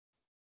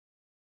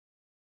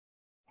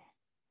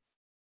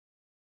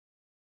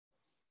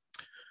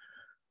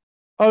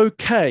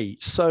Okay,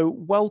 so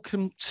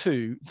welcome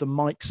to the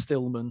Mike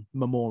Stillman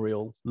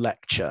Memorial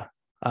Lecture.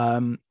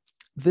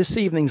 This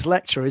evening's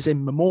lecture is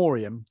in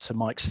memoriam to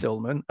Mike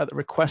Stillman at the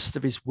request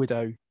of his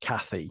widow,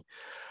 Kathy.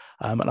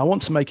 And I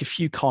want to make a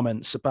few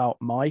comments about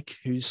Mike,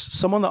 who's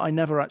someone that I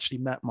never actually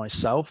met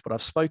myself, but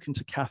I've spoken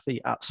to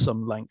Kathy at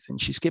some length, and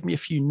she's given me a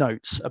few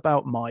notes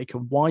about Mike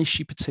and why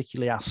she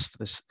particularly asked for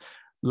this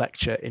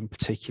lecture in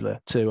particular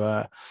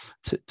to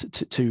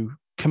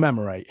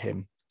commemorate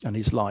him and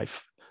his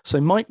life. So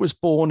Mike was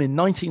born in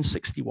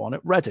 1961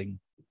 at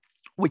Reading,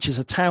 which is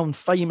a town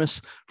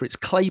famous for its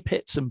clay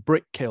pits and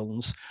brick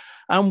kilns,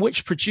 and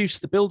which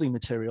produced the building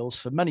materials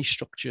for many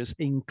structures,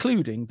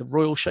 including the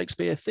Royal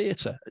Shakespeare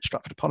Theatre at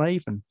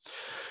Stratford-upon-Avon.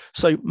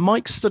 So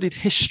Mike studied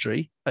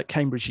history at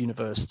Cambridge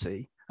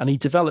University, and he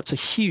developed a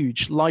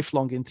huge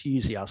lifelong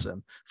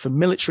enthusiasm for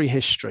military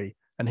history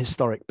and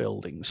historic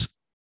buildings.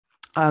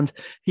 And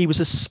he was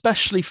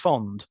especially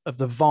fond of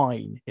the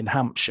Vine in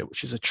Hampshire,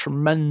 which is a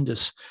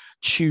tremendous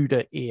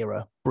Tudor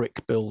era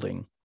brick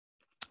building.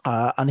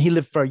 And he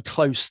lived very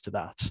close to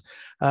that.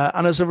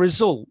 And as a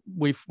result,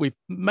 we've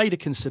made a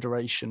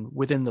consideration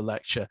within the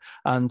lecture.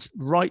 And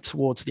right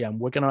towards the end,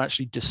 we're going to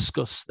actually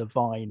discuss the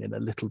Vine in a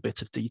little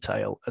bit of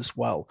detail as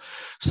well.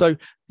 So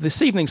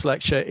this evening's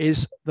lecture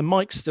is the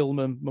Mike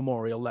Stillman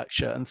Memorial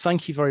Lecture. And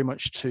thank you very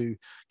much to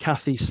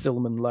Kathy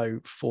Stillman-Lowe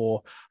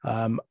for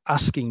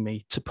asking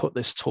me to put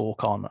this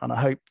talk on. And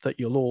I hope that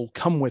you'll all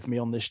come with me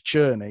on this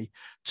journey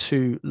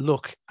to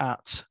look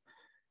at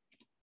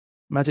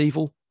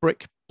medieval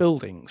brick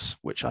buildings,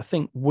 which I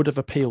think would have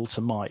appealed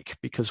to Mike,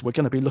 because we're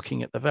going to be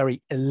looking at the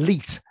very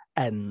elite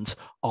end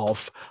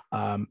of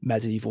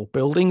medieval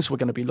buildings. We're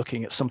going to be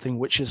looking at something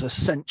which is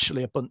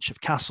essentially a bunch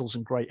of castles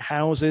and great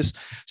houses.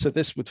 So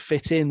this would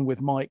fit in with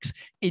Mike's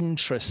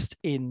interest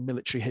in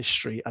military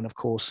history and, of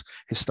course,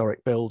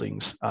 historic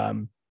buildings.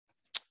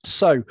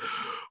 So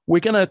we're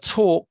going to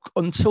talk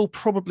until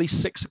probably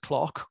 6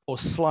 o'clock or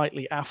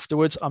slightly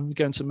afterwards. I'm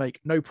going to make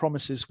no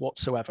promises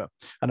whatsoever.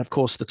 And of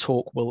course, the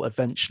talk will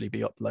eventually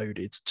be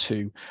uploaded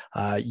to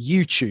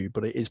YouTube,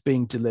 but it is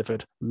being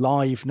delivered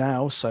live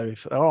now. So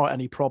if there are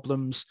any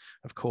problems,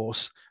 of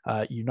course,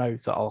 you know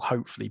that I'll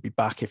hopefully be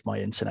back if my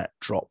internet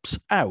drops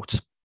out.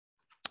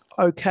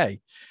 Okay,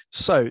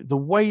 so the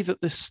way that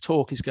this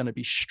talk is going to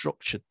be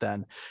structured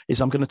then is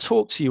I'm going to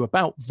talk to you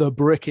about the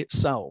brick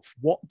itself.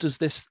 What does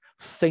this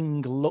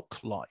thing look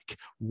like?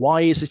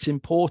 Why is it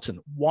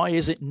important? Why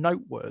is it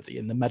noteworthy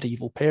in the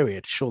medieval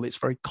period? Surely it's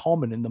very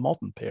common in the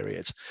modern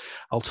period.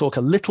 I'll talk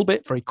a little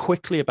bit very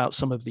quickly about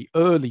some of the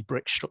early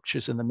brick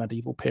structures in the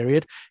medieval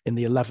period in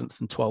the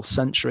 11th and 12th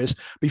centuries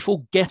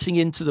before getting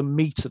into the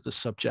meat of the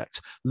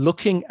subject,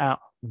 looking at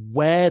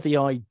where the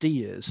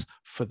ideas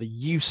for the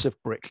use of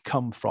brick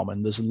come from.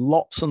 And there's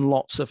lots and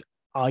lots of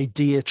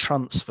idea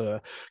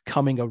transfer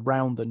coming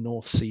around the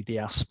North Sea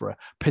diaspora,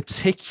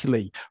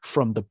 particularly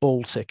from the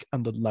Baltic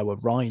and the lower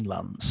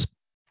Rhinelands.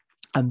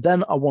 And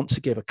then I want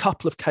to give a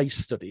couple of case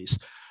studies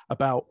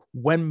about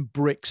when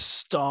brick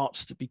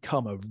starts to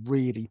become a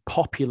really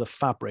popular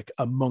fabric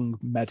among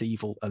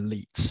medieval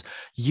elites,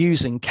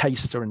 using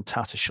Caister and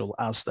Tattershall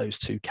as those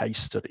two case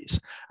studies.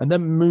 And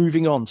then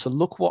moving on to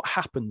look what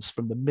happens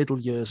from the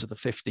middle years of the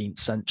 15th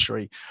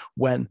century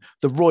when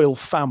the royal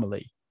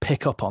family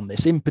pick up on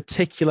this, in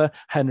particular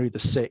Henry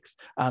VI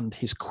and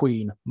his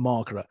queen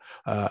Margaret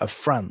of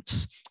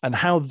France, and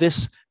how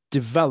this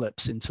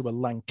develops into a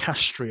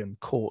Lancastrian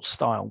court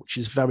style, which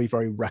is very,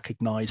 very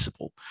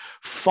recognizable.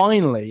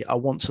 Finally, I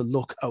want to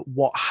look at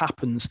what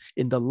happens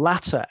in the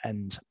latter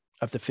end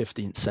of the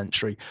 15th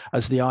century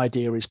as the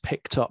idea is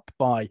picked up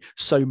by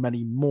so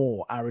many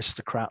more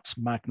aristocrats,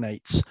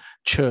 magnates,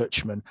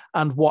 churchmen,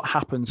 and what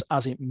happens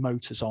as it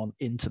motors on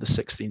into the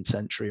 16th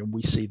century and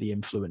we see the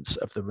influence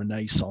of the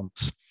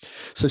Renaissance.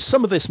 So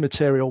some of this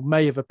material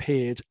may have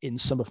appeared in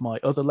some of my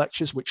other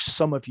lectures, which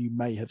some of you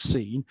may have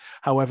seen.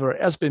 However,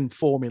 it has been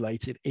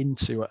formulated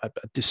into a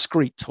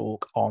discrete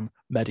talk on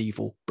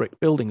medieval brick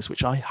buildings,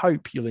 which I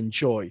hope you'll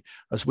enjoy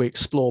as we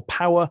explore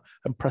power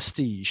and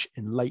prestige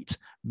in late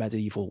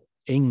medieval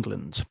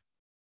England.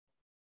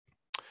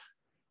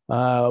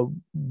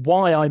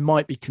 Why I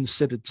might be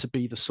considered to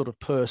be the sort of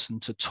person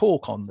to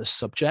talk on this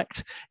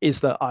subject is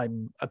that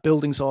I'm a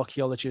buildings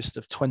archaeologist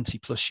of 20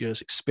 plus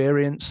years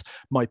experience.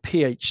 My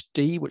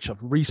PhD, which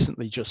I've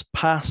recently just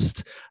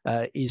passed,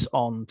 is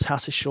on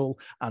Tattershall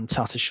and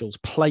Tattershall's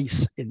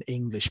place in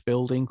English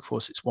building. Of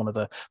course, it's one of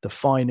the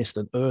finest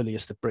and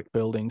earliest of brick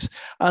buildings.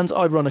 And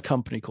I run a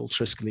company called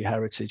Triskele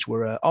Heritage.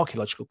 We're an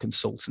archaeological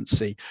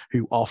consultancy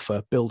who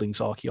offer buildings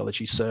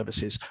archaeology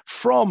services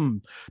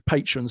from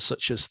patrons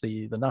such as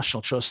the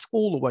National Trust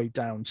all the way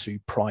down to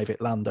private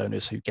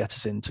landowners who get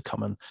us in to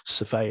come and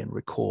survey and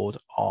record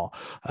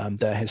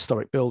their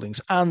historic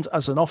buildings. And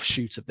as an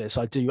offshoot of this,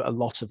 I do a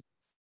lot of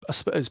I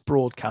suppose,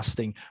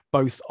 broadcasting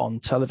both on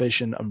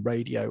television and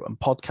radio and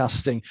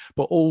podcasting,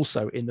 but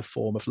also in the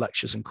form of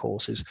lectures and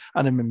courses.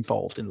 And I'm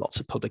involved in lots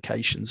of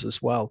publications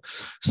as well.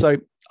 So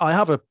I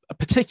have a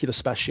particular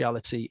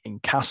speciality in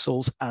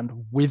castles,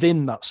 and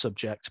within that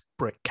subject,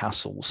 brick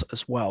castles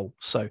as well.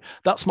 So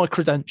that's my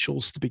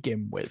credentials to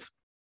begin with.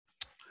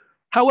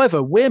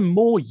 However, we're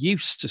more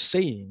used to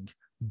seeing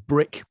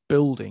brick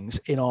buildings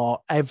in our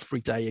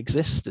everyday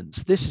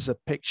existence. This is a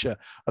picture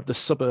of the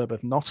suburb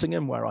of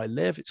Nottingham where I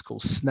live. It's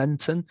called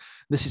Sneinton.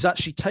 This is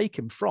actually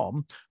taken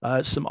from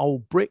some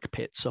old brick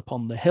pits up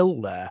on the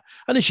hill there.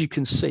 And as you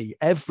can see,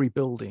 every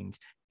building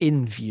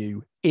in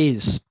view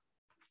is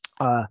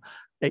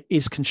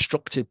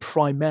constructed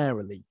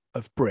primarily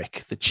of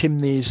brick. The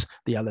chimneys,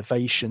 the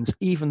elevations,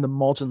 even the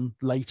modern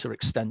later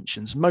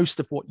extensions. Most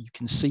of what you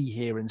can see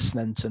here in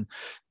Sneinton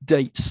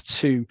dates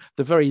to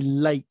the very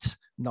late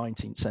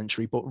 19th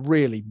century, but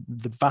really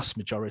the vast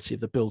majority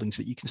of the buildings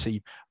that you can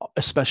see,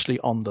 especially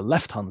on the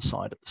left-hand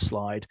side of the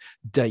slide,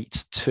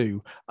 date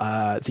to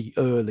the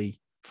early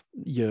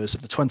years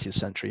of the 20th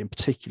century, in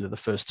particular the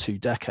first 2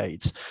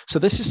 decades. So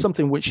this is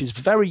something which is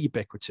very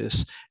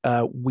ubiquitous.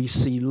 We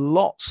see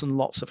lots and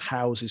lots of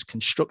houses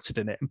constructed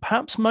in it, and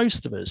perhaps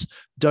most of us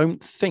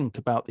don't think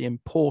about the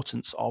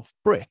importance of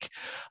brick.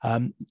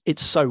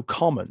 It's so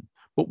common.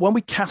 But when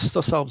we cast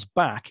ourselves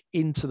back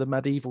into the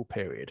medieval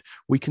period,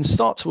 we can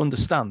start to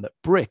understand that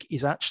brick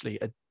is actually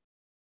a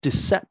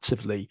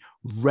deceptively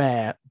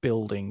rare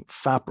building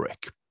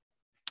fabric.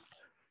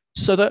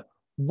 So that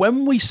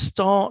when we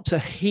start to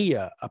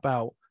hear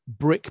about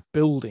brick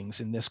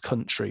buildings in this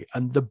country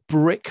and the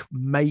brick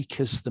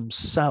makers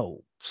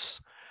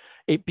themselves,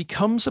 it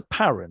becomes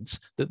apparent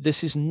that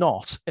this is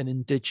not an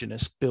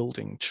indigenous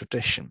building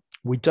tradition.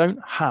 We don't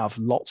have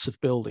lots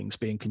of buildings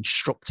being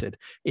constructed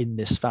in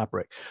this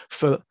fabric.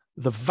 For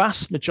the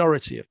vast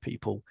majority of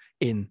people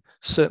in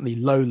certainly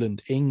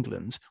lowland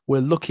England, we're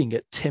looking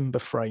at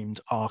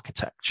timber-framed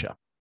architecture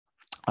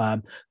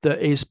that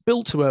is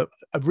built to a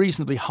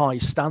reasonably high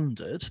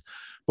standard,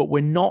 but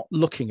we're not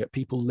looking at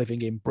people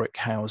living in brick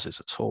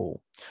houses at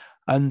all.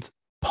 And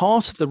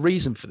part of the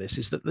reason for this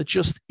is that there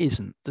just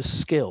isn't the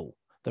skill.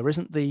 There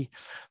isn't the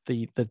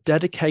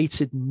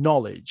dedicated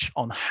knowledge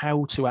on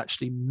how to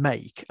actually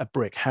make a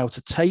brick, how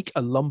to take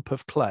a lump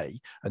of clay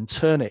and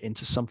turn it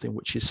into something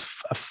which is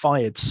a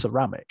fired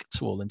ceramic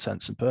to all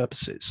intents and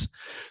purposes.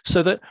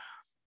 So that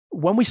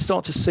when we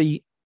start to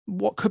see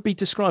what could be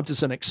described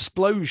as an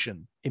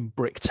explosion in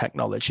brick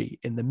technology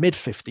in the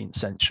mid-15th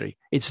century,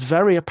 it's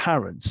very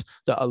apparent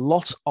that a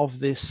lot of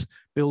this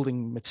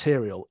building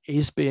material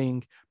is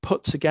being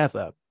put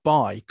together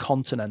by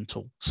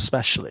continental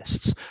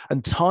specialists.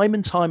 And time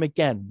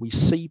again, we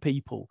see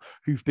people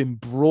who've been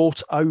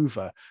brought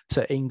over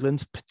to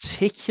England,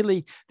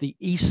 particularly the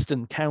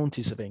eastern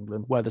counties of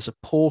England, where there's a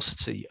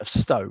paucity of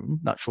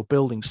stone, natural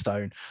building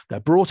stone. They're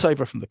brought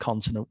over from the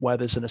continent where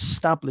there's an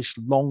established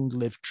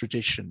long-lived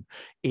tradition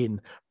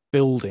in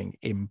building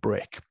in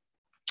brick.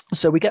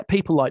 So we get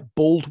people like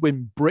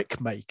Baldwin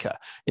Brickmaker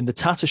in the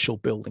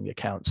Tattershall building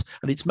accounts,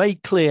 and it's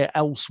made clear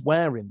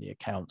elsewhere in the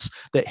accounts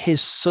that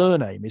his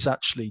surname is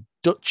actually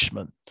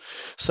Dutchman.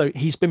 So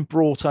he's been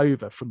brought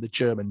over from the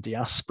German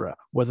diaspora.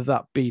 Whether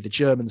that be the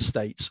German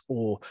states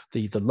or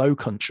the Low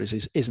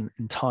Countries isn't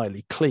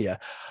entirely clear.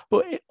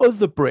 But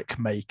other brick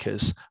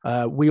makers,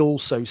 we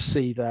also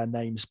see their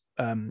names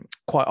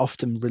quite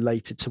often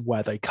related to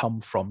where they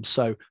come from.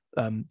 So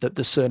that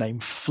the surname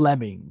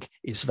Fleming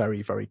is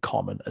very, very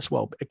common as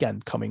well,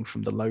 again, coming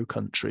from the Low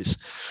Countries.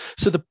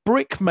 So the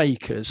brick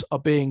makers are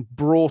being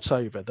brought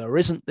over. There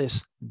isn't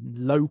this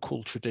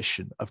local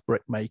tradition of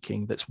brick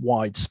making that's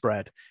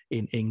widespread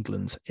in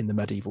England in the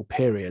medieval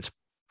period.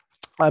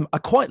 I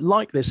quite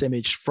like this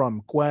image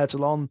from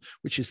Guerdelon,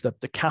 which is the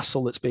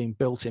castle that's being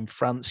built in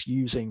France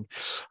using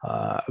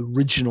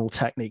original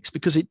techniques,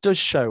 because it does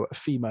show a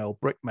female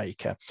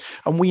brickmaker.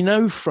 And we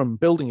know from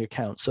building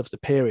accounts of the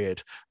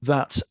period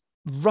that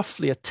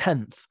roughly a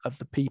tenth of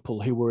the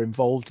people who were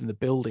involved in the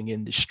building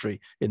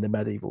industry in the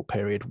medieval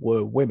period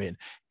were women.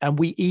 And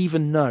we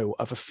even know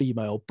of a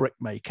female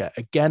brickmaker,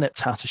 again at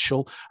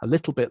Tattershall, a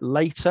little bit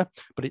later,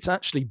 but it's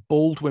actually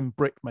Baldwin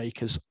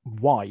Brickmaker's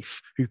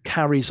wife who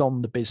carries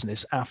on the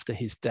business after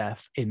his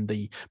death in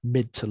the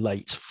mid to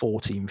late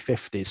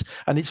 1450s.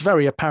 And it's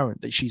very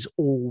apparent that she's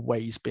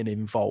always been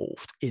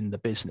involved in the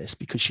business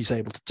because she's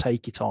able to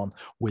take it on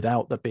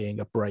without there being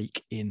a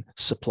break in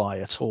supply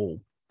at all.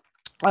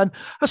 And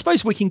I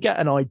suppose we can get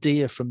an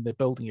idea from the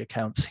building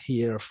accounts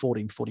here of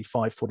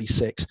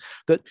 1445-46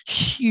 that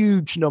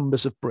huge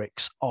numbers of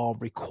bricks are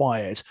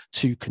required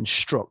to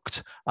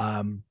construct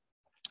a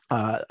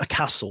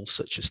castle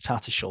such as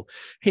Tattershall.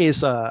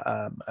 Here's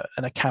an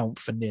account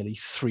for nearly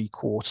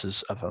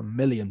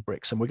 750,000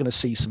 bricks, and we're going to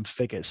see some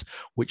figures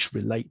which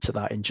relate to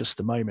that in just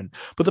a moment.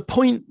 But the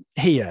point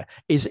here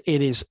is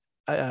it is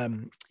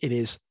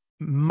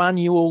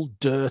manual,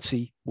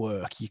 dirty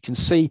work. You can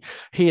see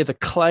here the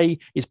clay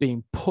is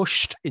being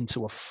pushed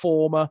into a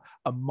former,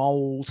 a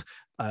mold,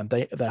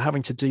 They're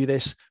having to do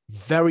this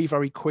very,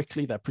 very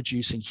quickly. They're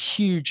producing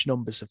huge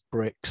numbers of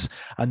bricks,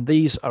 and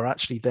these are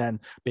actually then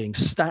being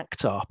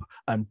stacked up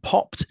and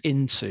popped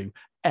into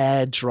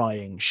air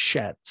drying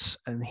sheds.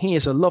 And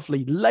here's a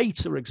lovely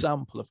later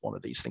example of one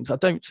of these things. I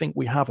don't think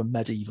we have a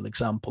medieval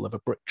example of a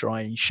brick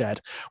drying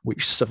shed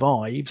which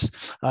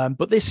survives,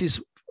 but this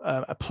is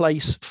a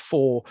place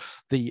for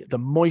the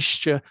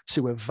moisture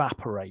to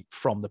evaporate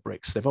from the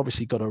bricks. They've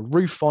obviously got a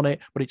roof on it,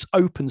 but it's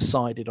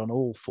open-sided on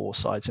all four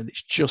sides, and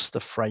it's just a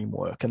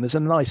framework. And there's a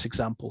nice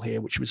example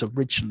here, which was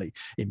originally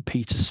in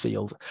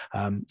Petersfield,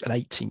 an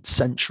 18th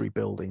century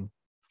building.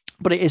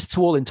 But it is, to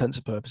all intents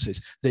and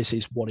purposes, this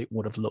is what it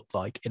would have looked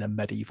like in a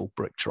medieval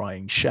brick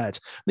drying shed.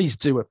 These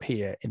do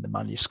appear in the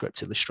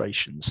manuscript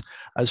illustrations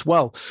as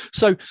well.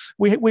 So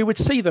we would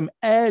see them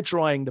air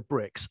drying the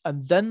bricks,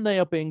 and then they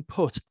are being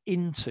put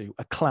into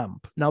a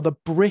clamp. Now, the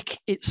brick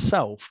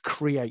itself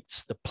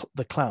creates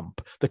the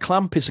clamp. The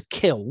clamp is a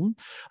kiln.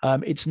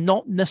 It's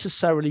not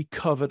necessarily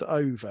covered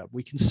over.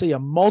 We can see a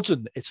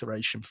modern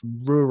iteration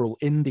from rural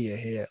India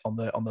here on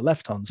the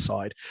left-hand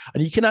side,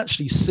 and you can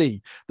actually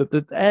see that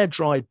the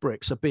air-dried bricks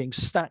are being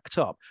stacked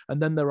up,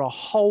 and then there are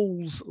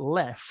holes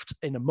left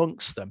in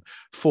amongst them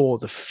for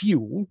the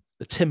fuel,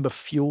 the timber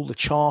fuel, the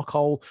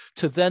charcoal,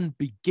 to then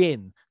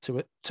begin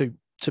to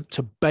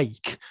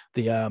bake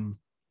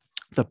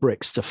the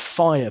bricks, to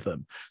fire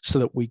them, so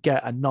that we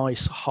get a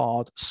nice,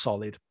 hard,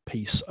 solid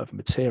piece of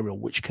material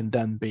which can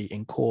then be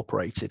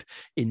incorporated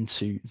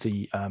into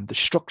the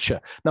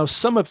structure. Now,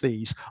 some of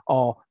these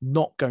are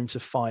not going to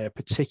fire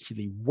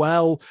particularly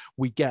well.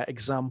 We get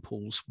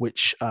examples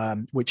which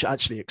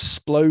actually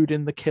explode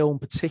in the kiln,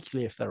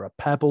 particularly if there are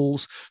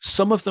pebbles.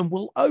 Some of them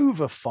will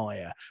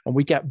overfire, and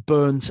we get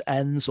burnt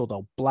ends, or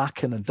they'll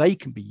blacken, and they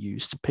can be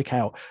used to pick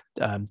out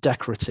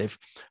decorative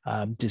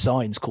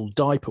designs called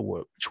diaper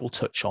work, which we'll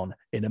touch on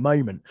in a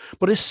moment.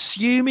 But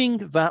assuming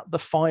that the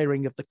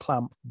firing of the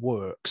clamp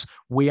works,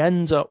 we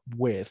end up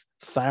with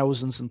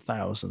thousands and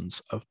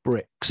thousands of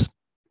bricks.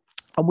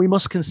 And we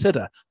must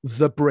consider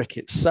the brick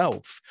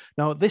itself.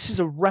 Now, this is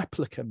a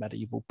replica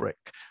medieval brick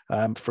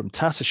from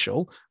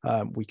Tattershall.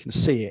 We can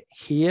see it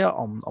here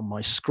on my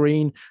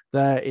screen.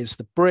 There is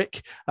the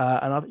brick,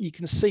 and you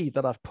can see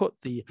that I've put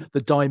the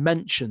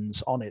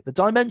dimensions on it. The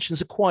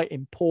dimensions are quite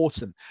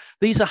important.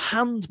 These are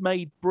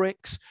handmade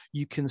bricks.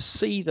 You can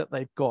see that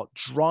they've got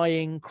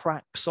drying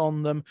cracks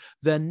on them.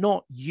 They're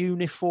not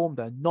uniform.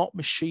 They're not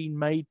machine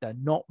made. They're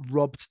not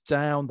rubbed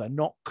down. They're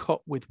not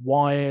cut with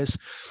wires.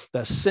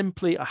 They're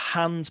simply a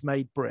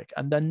handmade brick,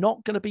 and they're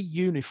not going to be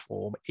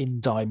uniform in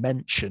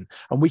dimension.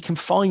 And we can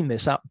find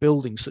this at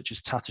buildings such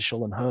as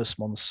Tattershall and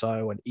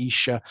Hurstmonceau and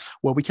Esher,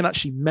 where we can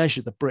actually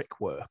measure the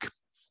brickwork.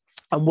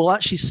 And we'll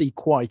actually see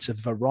quite a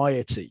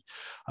variety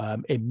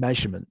in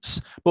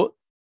measurements. But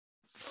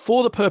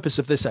for the purpose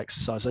of this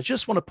exercise, I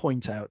just want to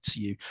point out to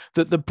you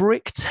that the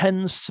brick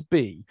tends to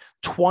be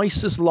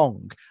twice as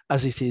long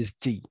as it is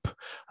deep.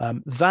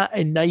 That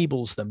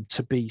enables them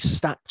to be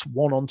stacked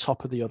one on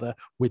top of the other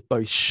with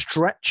both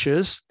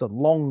stretchers, the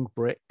long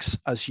bricks,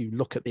 as you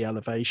look at the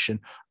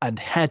elevation, and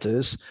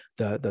headers,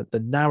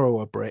 the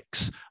narrower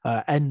bricks,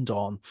 end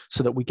on,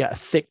 so that we get a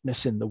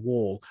thickness in the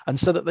wall, and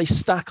so that they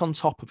stack on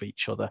top of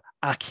each other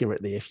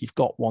accurately if you've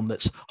got one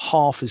that's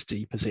half as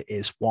deep as it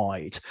is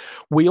wide.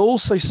 We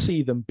also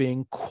see them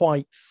being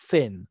quite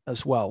thin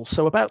as well,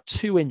 so about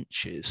 2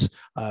 inches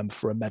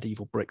for a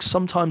medieval brick,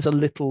 sometimes a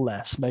little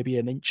less, maybe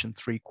 1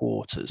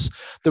 3/4 inches.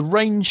 The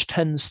range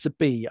tends to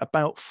be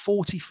about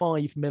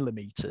 45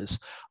 millimeters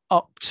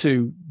up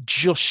to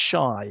just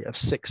shy of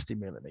 60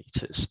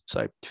 millimeters,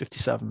 so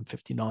 57,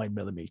 59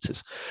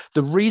 millimeters.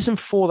 The reason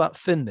for that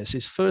thinness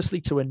is firstly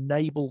to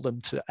enable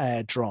them to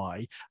air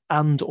dry,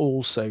 and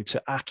also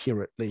to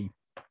accurately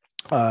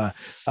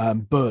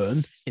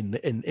burn in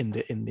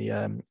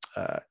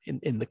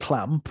the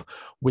clamp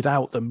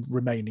without them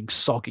remaining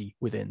soggy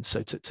within,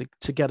 so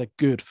to get a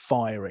good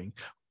firing.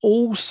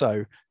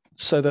 Also,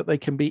 so that they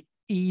can be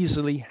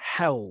easily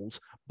held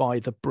by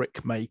the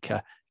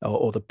brickmaker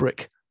or the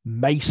brick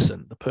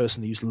mason, the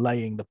person who's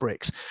laying the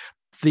bricks.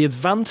 The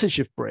advantage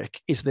of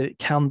brick is that it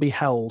can be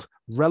held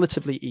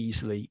relatively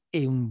easily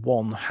in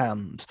one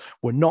hand.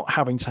 We're not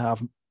having to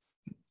have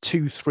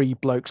 2-3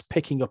 blokes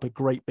picking up a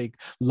great big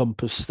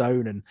lump of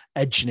stone and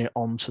edging it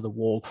onto the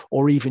wall,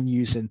 or even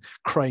using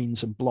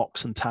cranes and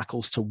blocks and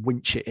tackles to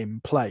winch it in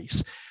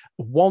place.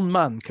 One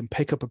man can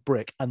pick up a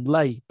brick and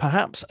lay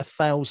perhaps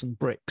 1,000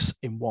 bricks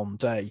in one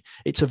day.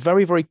 It's a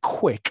very, very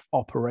quick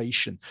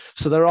operation.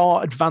 So there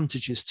are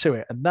advantages to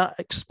it. And that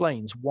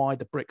explains why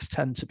the bricks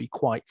tend to be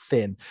quite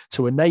thin,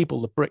 to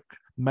enable the brick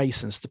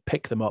masons to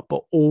pick them up,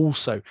 but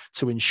also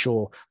to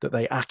ensure that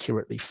they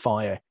accurately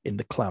fire in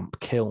the clamp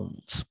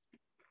kilns.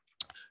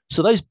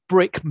 So those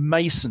brick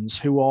masons,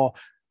 who are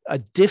a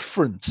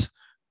different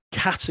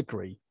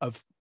category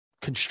of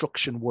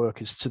construction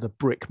workers to the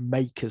brick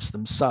makers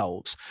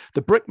themselves.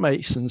 The brick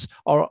masons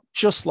are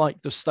just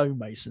like the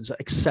stonemasons,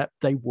 except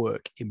they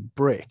work in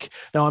brick.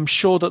 Now, I'm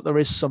sure that there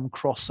is some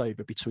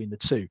crossover between the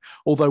two,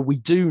 although we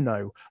do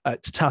know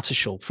at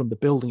Tattershall from the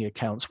building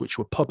accounts, which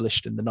were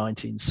published in the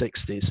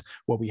 1960s,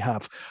 where we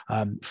have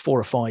 4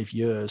 or 5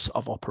 years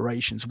of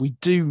operations, we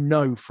do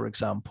know, for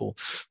example,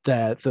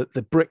 that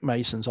the brick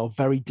masons are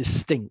very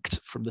distinct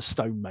from the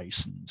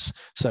stonemasons.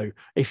 So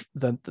if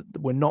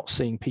we're not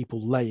seeing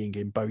people laying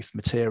in both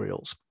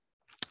materials.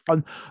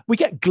 And we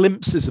get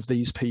glimpses of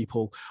these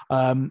people.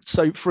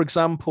 So, for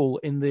example,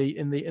 in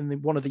the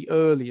one of the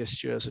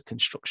earliest years of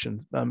construction,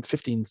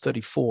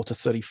 1534 to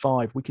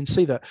 35, we can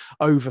see that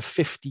over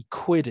 50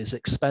 quid is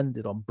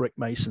expended on brick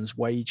masons'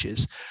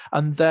 wages,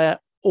 and they're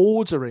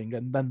ordering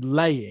and then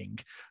laying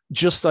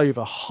just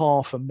over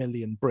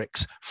 500,000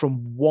 bricks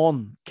from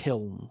one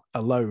kiln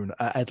alone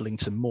at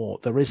Edlington Moor.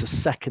 There is a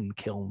second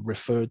kiln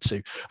referred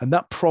to, and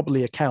that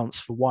probably accounts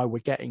for why we're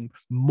getting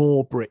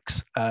more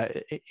bricks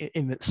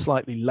in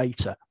slightly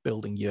later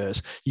building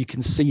years. You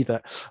can see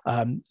that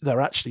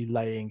they're actually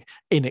laying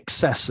in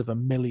excess of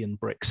 1 million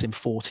bricks in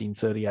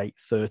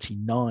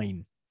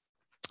 1438-39.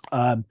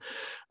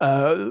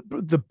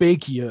 The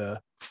big year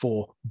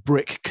for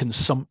brick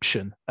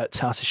consumption at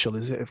Tattershall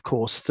is, of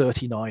course,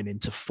 39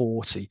 into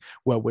 40,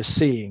 where we're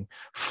seeing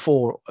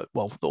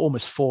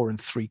almost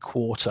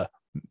 4.75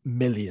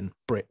 million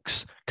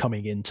bricks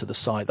coming into the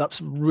site.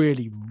 That's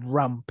really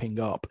ramping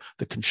up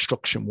the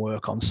construction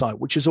work on site,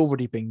 which has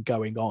already been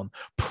going on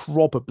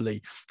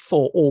probably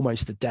for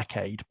almost a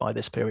decade by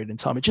this period in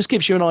time. It just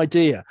gives you an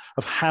idea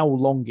of how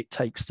long it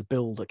takes to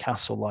build a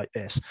castle like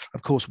this.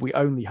 Of course, we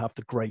only have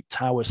the Great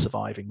Tower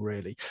surviving,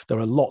 really. There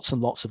are lots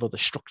and lots of other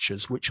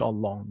structures which are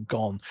long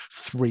gone.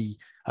 3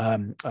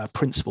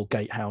 principal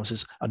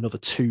gatehouses, another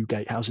 2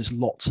 gatehouses,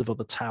 lots of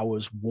other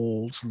towers,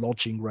 walls,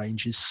 lodging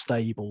ranges,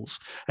 stables,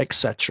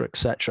 etc.,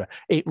 etc.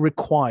 It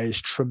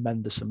requires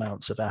tremendous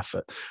amounts of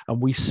effort,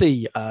 and we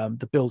see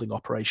the building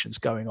operations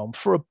going on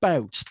for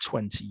about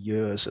 20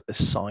 years at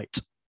this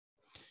site.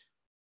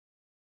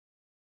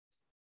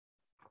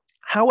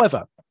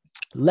 However,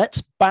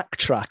 let's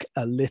backtrack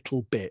a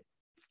little bit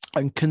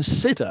and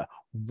consider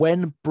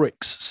when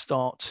bricks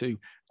start to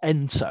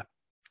enter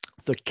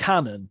the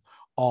canon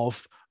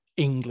of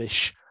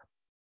English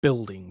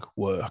building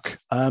work.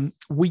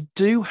 We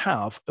do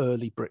have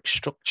early brick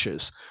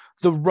structures.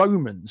 The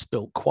Romans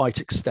built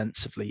quite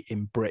extensively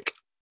in brick.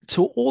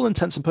 To all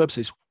intents and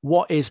purposes,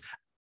 what is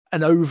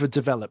an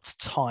overdeveloped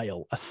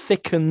tile, a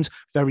thickened,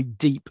 very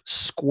deep,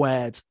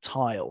 squared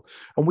tile?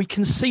 And we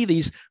can see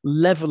these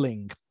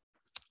leveling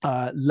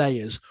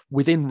layers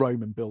within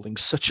Roman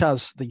buildings, such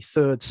as the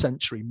 3rd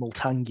century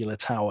Multangular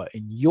Tower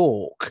in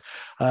York,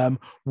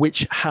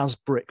 which has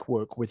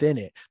brickwork within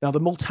it. Now, the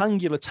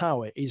Multangular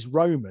Tower is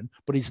Roman,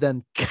 but is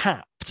then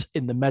capped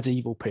in the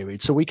medieval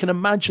period. So we can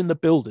imagine the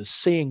builders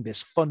seeing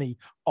this funny,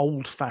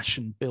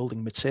 old-fashioned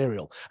building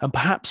material and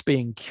perhaps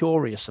being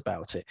curious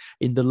about it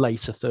in the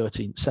later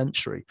 13th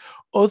century.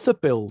 Other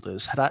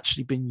builders had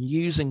actually been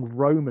using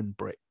Roman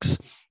bricks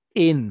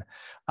in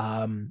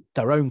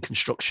their own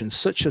constructions,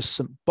 such as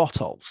St.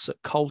 Botolph's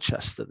at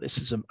Colchester. This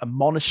is a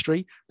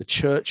monastery, the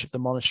church of the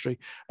monastery,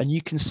 and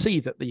you can see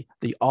that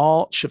the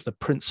arch of the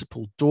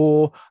principal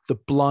door, the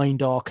blind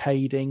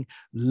arcading,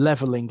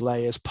 leveling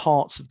layers,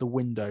 parts of the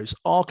windows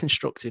are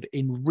constructed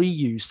in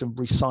reused and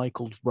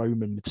recycled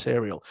Roman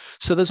material.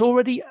 So there's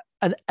already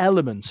an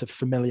element of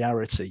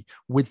familiarity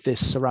with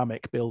this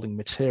ceramic building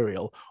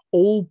material,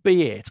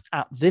 albeit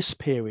at this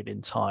period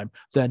in time,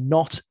 they're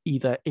not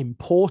either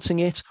importing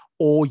it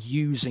or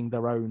using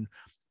their own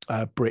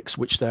bricks,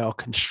 which they are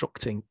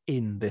constructing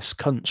in this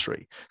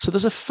country. So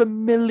there's a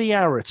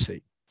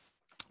familiarity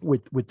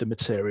with the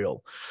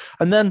material.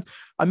 And then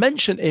I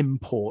mentioned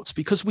imports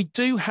because we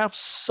do have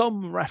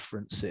some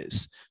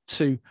references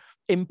to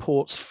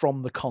imports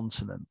from the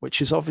continent, which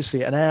is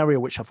obviously an area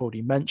which I've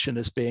already mentioned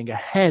as being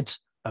ahead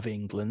of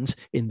England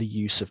in the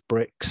use of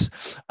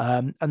bricks.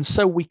 And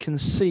so we can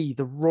see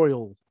the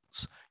royals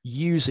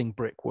using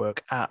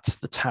brickwork at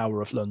the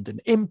Tower of London,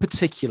 in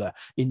particular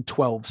in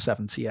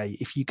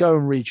 1278. If you go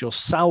and read your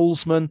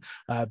Salesman,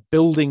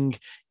 building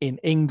in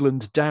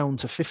England down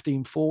to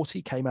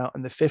 1540, came out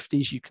in the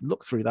 50s, you can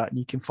look through that and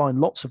you can find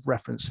lots of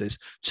references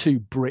to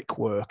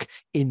brickwork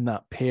in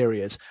that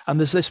period. And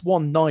there's this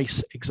one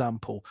nice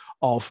example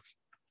of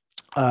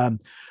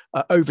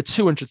over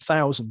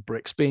 200,000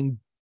 bricks being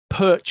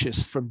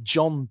purchased from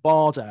John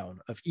Bardown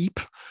of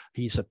Ypres.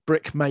 He's a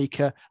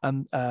brickmaker,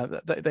 and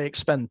they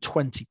expend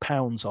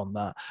 £20 on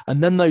that.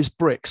 And then those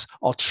bricks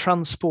are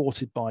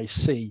transported by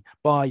sea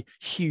by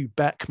Hugh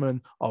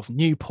Beckman of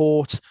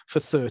Newport for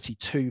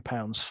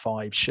 £32,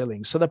 5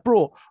 shillings. So they're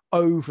brought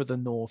over the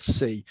North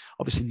Sea.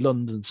 Obviously,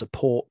 London's a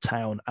port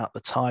town at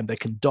the time. They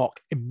can dock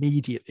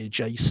immediately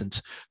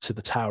adjacent to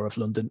the Tower of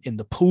London in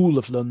the Pool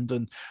of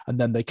London, and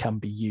then they can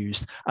be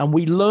used. And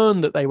we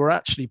learn that they were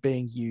actually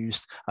being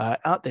used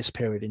at this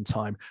period in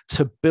time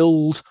to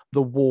build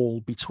the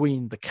wall between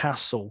the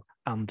castle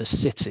and the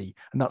city,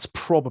 and that's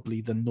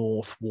probably the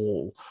north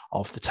wall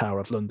of the Tower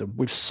of London.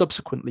 We've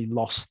subsequently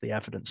lost the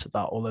evidence of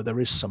that, although there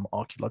is some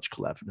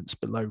archaeological evidence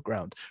below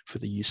ground for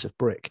the use of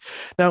brick.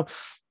 Now,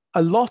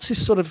 a lot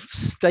is sort of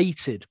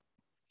stated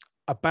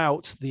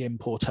about the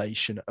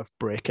importation of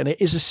brick, and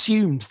it is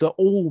assumed that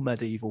all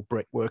medieval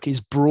brickwork is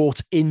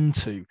brought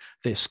into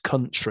this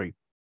country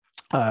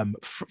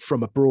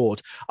from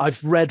abroad.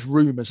 I've read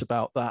rumours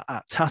about that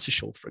at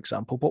Tattershall, for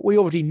example, but we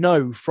already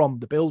know from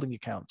the building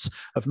accounts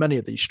of many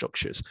of these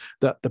structures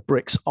that the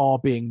bricks are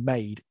being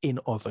made in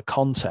other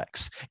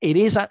contexts. It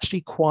is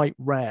actually quite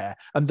rare,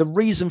 and the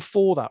reason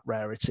for that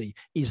rarity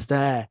is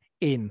there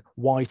in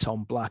white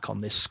on black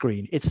on this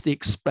screen. It's the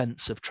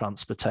expense of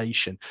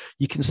transportation.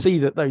 You can see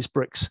that those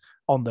bricks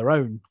on their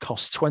own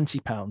cost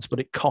 £20, but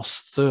it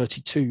costs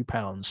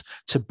 £32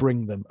 to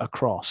bring them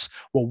across.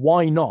 Well,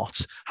 why not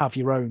have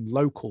your own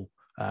local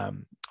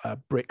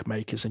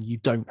brickmakers, and you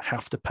don't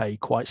have to pay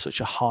quite such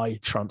a high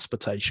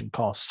transportation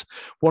cost?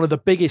 One of the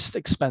biggest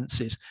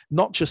expenses,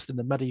 not just in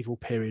the medieval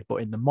period, but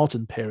in the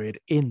modern period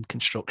in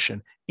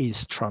construction,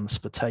 is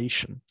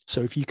transportation.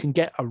 So if you can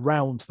get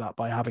around that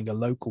by having a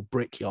local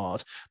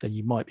brickyard, then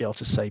you might be able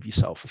to save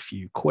yourself a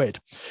few quid.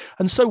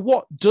 And so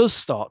what does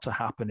start to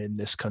happen in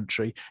this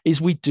country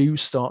is we do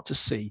start to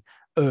see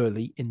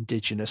early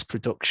indigenous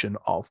production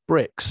of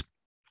bricks.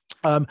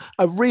 A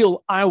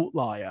real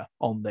outlier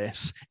on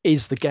this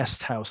is the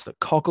guest house at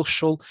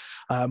Coggeshall,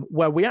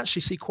 where we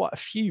actually see quite a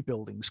few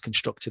buildings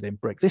constructed in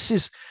brick. This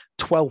is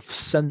 12th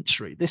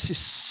century. This is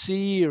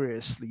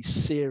seriously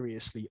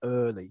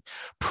early,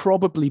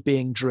 probably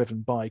being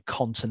driven by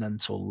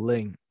continental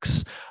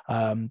links.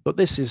 But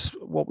this is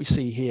what we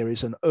see here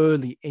is an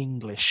early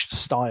English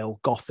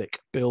style Gothic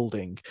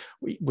building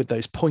with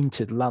those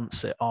pointed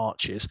lancet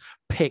arches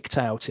picked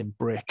out in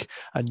brick,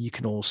 and you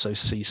can also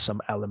see some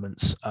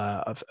elements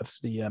of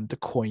the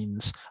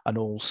quoins, and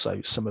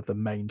also some of the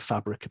main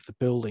fabric of the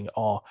building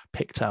are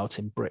picked out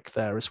in brick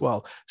there as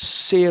well.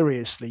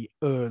 Seriously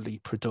early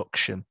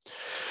production.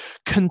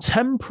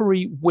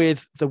 Contemporary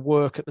with the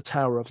work at the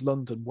Tower of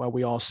London, where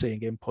we are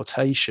seeing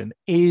importation,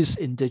 is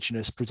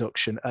indigenous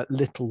production at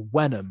Little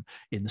Wenham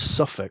in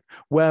Suffolk,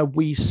 where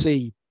we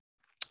see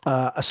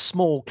a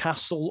small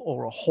castle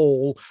or a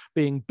hall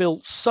being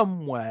built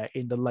somewhere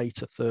in the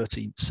later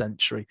 13th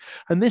century.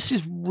 And this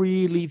is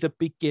really the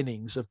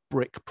beginnings of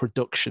brick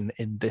production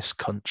in this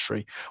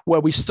country, where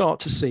we start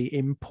to see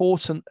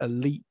important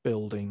elite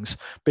buildings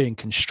being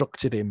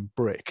constructed in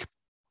brick.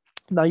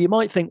 Now, you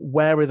might think,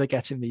 where are they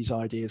getting these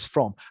ideas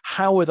from?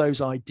 How are those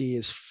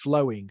ideas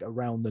flowing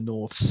around the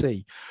North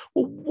Sea?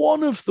 Well,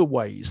 one of the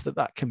ways that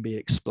that can be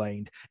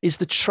explained is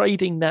the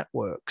trading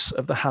networks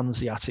of the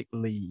Hanseatic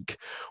League,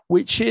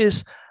 which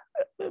is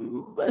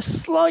a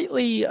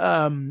slightly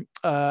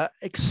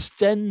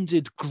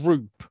extended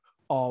group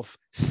of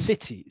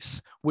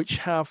cities which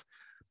have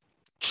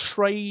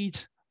trade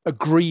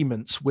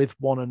agreements with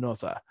one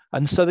another.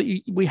 And so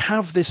that we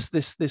have this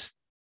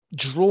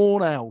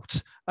drawn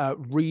out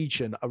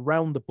region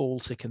around the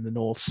Baltic and the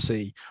North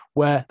Sea,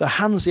 where the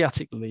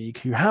Hanseatic League,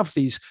 who have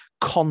these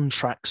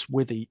contracts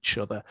with each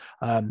other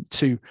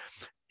to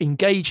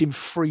engage in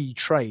free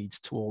trade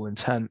to all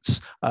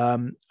intents,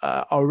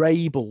 are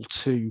able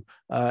to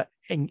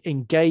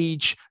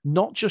engage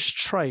not just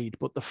trade,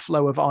 but the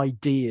flow of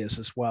ideas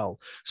as well.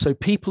 So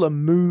people are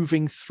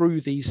moving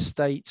through these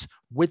states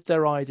with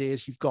their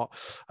ideas. You've got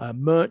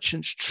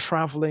merchants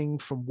traveling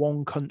from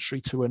one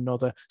country to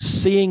another,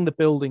 seeing the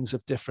buildings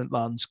of different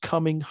lands,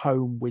 coming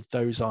home with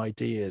those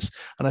ideas.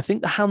 And I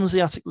think the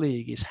Hanseatic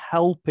League is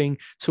helping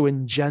to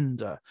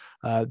engender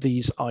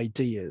these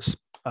ideas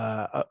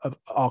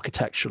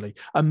architecturally.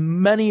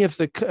 And many of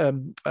the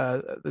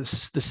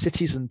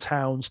cities and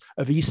towns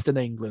of Eastern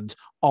England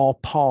are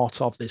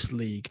part of this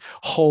league.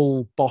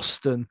 Hull,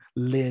 Boston,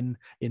 Lynn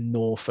in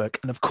Norfolk,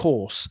 and of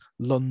course,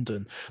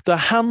 London. The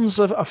Hanse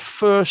are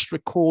first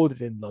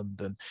recorded in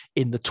London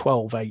in the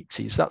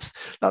 1280s.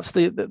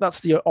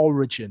 That's the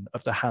origin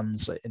of the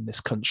Hanse in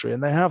this country.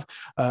 And they have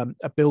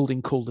a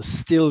building called the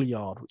Still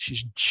Yard, which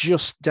is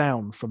just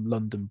down from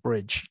London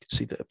Bridge. You can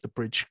see the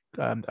bridge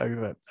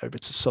over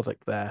to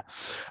Southwark there.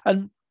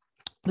 And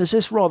there's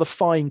this rather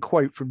fine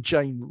quote from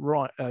Jane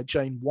White,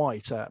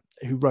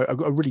 who wrote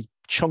a really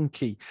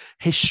chunky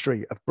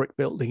history of brick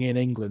building in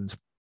England.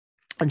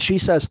 And she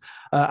says,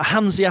 a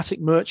Hanseatic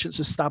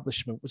merchant's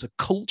establishment was a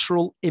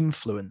cultural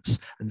influence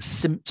and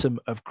symptom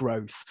of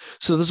growth.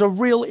 So there's a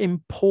real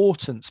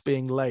importance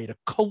being laid, a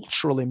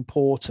cultural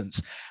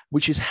importance,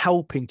 which is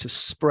helping to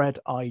spread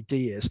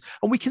ideas.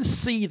 And we can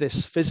see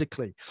this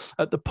physically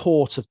at the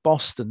port of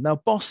Boston. Now,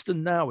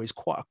 Boston now is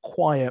quite a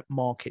quiet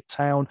market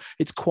town.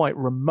 It's quite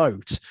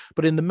remote.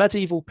 But in the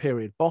medieval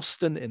period,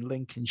 Boston in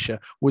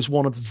Lincolnshire was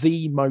one of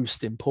the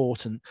most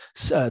important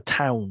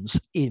towns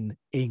in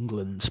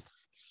England.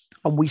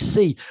 And we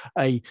see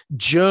a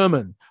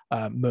German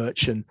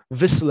merchant,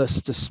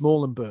 Wisselas de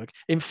Smolenburg,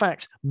 in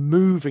fact,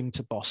 moving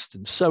to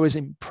Boston. So as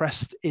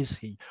impressed is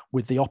he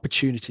with the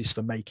opportunities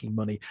for making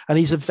money. And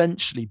he's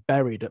eventually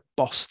buried at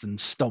Boston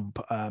Stump,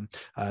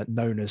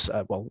 known as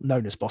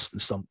Boston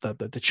Stump,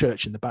 the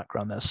church in the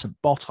background there, St.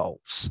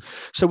 Botolph's.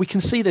 So we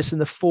can see this in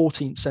the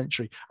 14th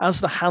century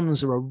as the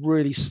Hansa are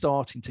really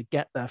starting to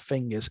get their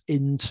fingers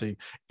into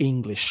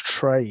English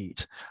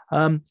trade.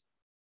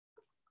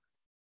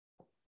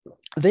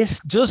 This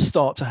does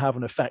start to have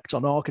an effect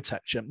on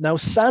architecture. Now,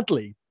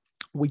 sadly,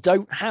 we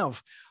don't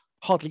have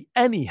hardly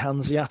any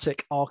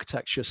Hanseatic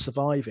architecture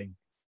surviving.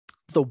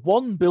 The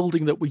one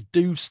building that we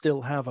do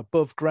still have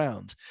above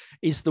ground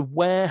is the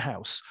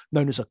warehouse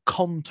known as a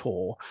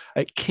contour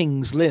at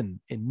King's Lynn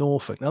in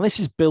Norfolk. Now, this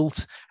is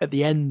built at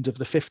the end of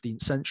the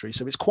 15th century,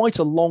 so it's quite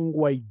a long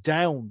way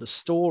down the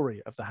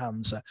story of the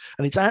Hansa.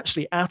 And it's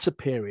actually at a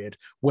period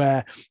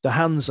where the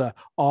Hansa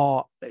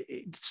are,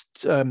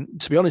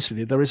 to be honest with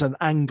you, there is an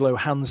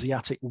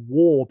Anglo-Hanseatic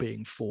war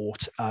being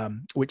fought,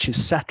 which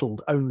is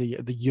settled only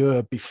the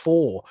year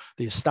before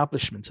the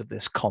establishment of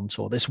this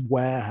contour, this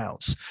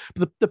warehouse.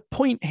 But the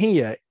point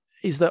here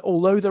is that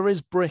although there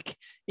is brick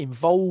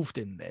involved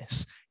in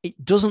this,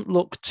 it doesn't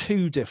look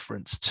too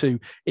different to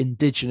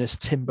indigenous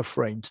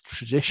timber-framed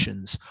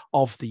traditions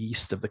of the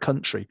east of the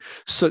country,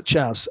 such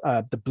as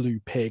the Blue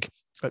Pig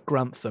at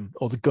Grantham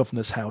or the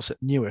Governor's House at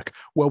Newark,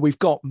 where we've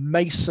got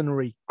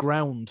masonry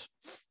ground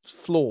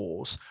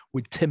floors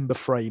with timber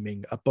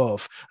framing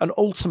above. And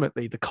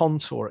ultimately, the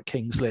contour at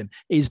King's Lynn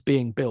is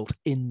being built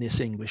in this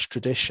English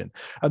tradition.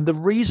 And the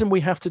reason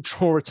we have to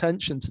draw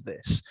attention to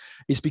this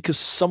is because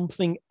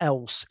something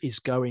else is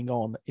going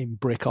on in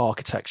brick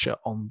architecture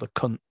on the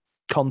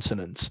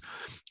continent.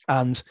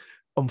 And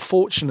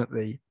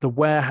unfortunately, the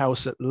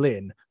warehouse at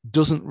Lynn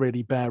doesn't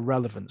really bear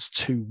relevance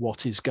to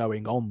what is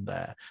going on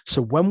there.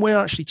 So when we're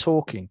actually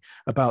talking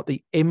about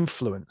the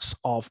influence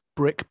of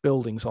brick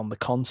buildings on the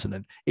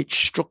continent, it's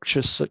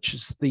structures such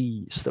as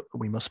these that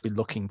we must be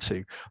looking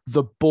to.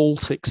 The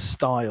Baltic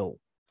style.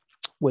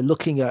 We're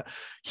looking at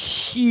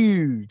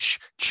huge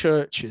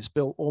churches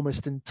built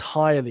almost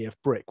entirely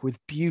of brick with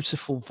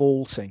beautiful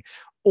vaulting.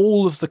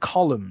 All of the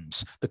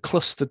columns, the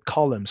clustered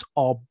columns,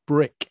 are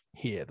brick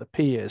here, the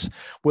piers.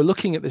 We're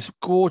looking at this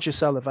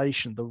gorgeous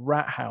elevation, the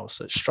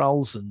Rathaus at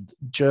Stralsund,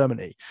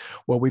 Germany,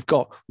 where we've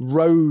got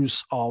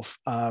rows of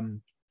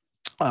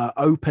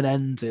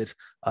open-ended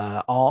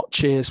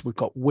arches. We've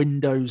got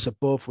windows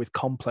above with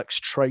complex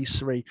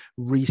tracery,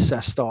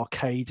 recessed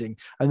arcading,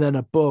 and then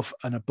above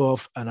and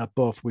above and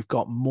above, we've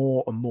got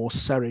more and more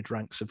serried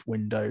ranks of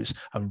windows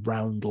and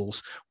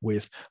roundels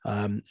with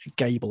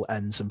gable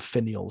ends and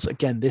finials.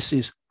 Again, this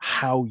is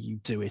how you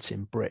do it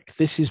in brick.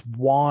 This is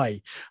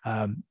why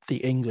the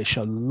English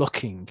are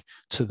looking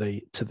to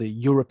the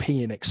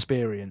European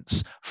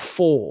experience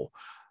for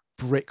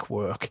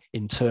brickwork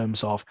in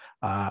terms of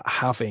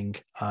having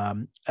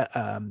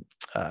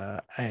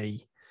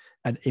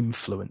an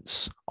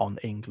influence on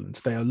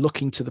England. They are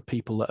looking to the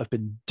people that have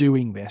been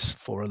doing this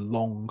for a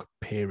long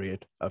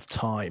period of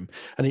time.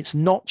 And it's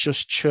not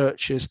just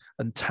churches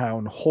and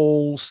town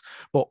halls,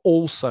 but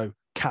also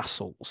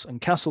castles. And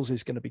castles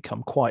is going to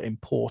become quite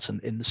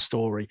important in the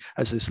story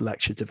as this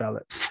lecture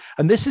develops.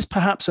 And this is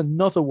perhaps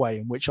another way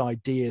in which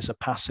ideas are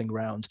passing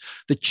around.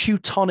 The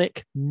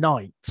Teutonic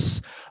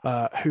Knights,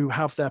 who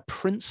have their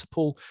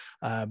principal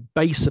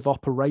base of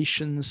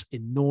operations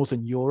in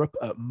Northern Europe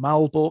at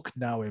Malbork,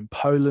 now in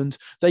Poland.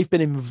 They've been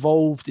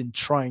involved in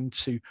trying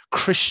to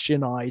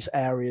Christianize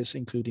areas,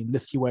 including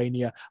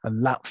Lithuania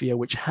and Latvia,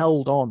 which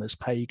held on as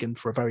pagan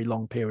for a very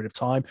long period of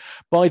time.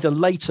 By the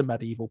later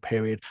medieval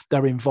period,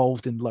 they're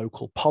involved in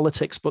local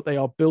politics, but they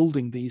are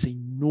building these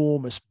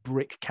enormous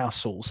brick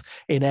castles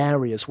in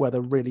areas where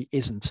there really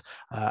isn't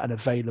an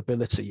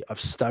availability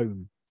of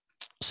stone.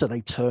 So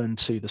they turn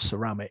to the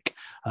ceramic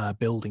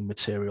building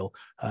material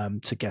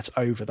to get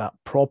over that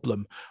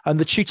problem. And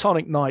the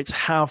Teutonic Knights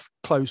have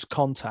close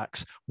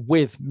contacts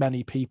with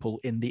many people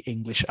in the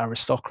English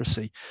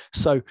aristocracy.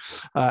 So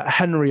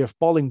Henry of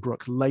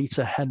Bolingbroke,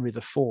 later Henry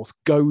IV,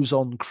 goes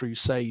on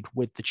crusade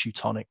with the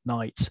Teutonic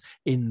Knights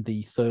in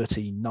the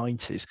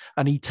 1390s.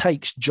 And he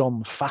takes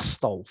John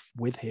Fastolf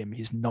with him,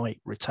 his knight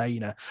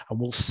retainer.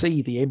 And we'll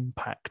see the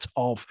impact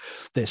of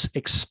this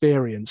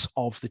experience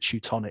of the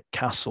Teutonic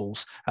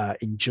castles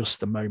in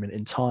just a moment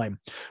in time.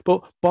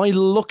 But by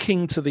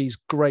looking to these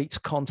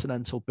great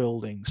continental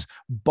buildings,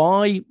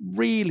 by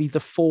really the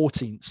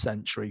 14th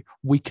century,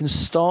 we can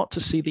start to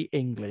see the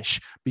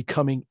English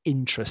becoming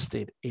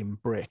interested in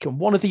brick. And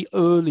one of the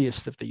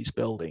earliest of these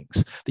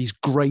buildings, these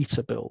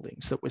greater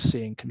buildings that we're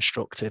seeing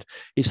constructed,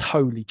 is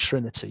Holy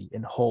Trinity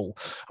in Hull.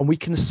 And we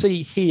can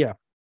see here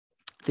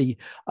the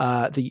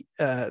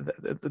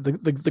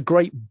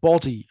great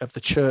body of the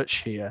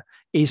church here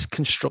is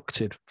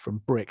constructed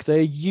from brick.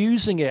 They're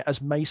using it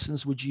as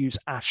masons would use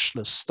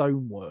ashlar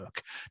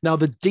stonework. Now,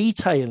 the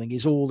detailing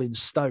is all in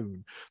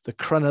stone. The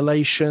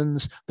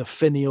crenellations, the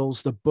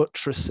finials, the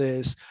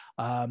buttresses,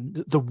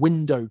 The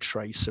window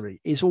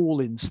tracery is all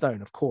in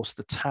stone. Of course,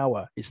 the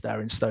tower is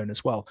there in stone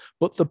as well,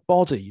 but the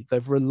body,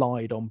 they've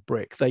relied on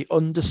brick. They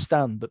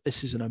understand that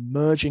this is an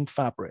emerging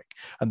fabric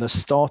and they're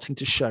starting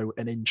to show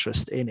an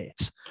interest in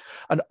it.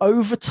 And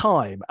over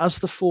time, as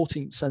the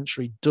 14th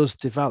century does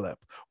develop,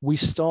 we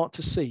start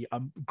to see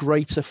a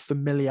greater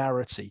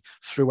familiarity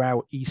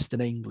throughout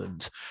Eastern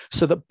England,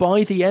 so that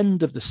by the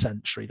end of the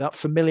century, that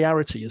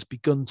familiarity has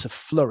begun to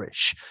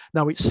flourish.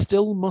 Now, it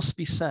still must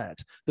be said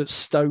that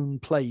stone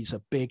plays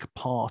a big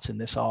part in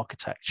this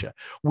architecture.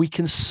 We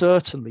can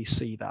certainly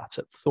see that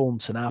at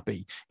Thornton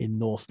Abbey in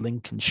North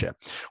Lincolnshire,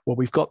 where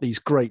we've got these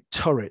great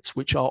turrets,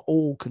 which are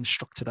all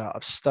constructed out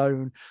of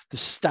stone. The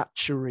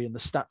statuary and the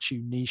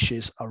statue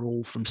niches are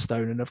all from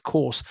stone. And of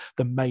course,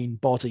 the main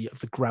body of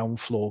the ground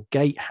floor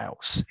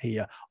gatehouse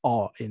here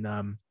are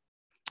in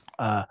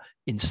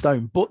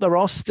stone, but there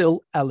are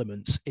still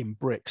elements in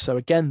brick. So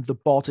again, the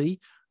body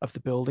of the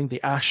building,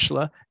 the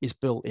ashlar, is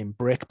built in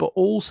brick, but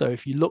also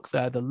if you look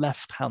there, the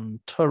left-hand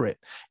turret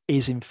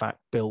is in fact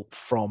built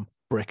from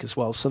brick as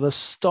well. So they're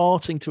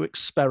starting to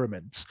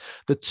experiment.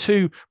 The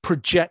two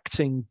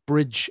projecting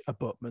bridge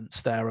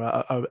abutments there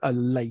are a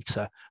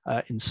later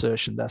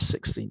insertion, they're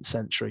 16th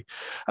century.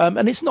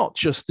 And it's not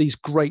just these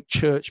great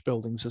church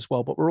buildings as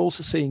well, but we're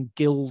also seeing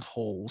guild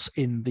halls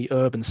in the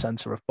urban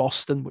centre of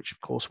Boston, which of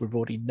course we've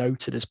already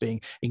noted as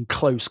being in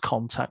close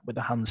contact with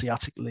the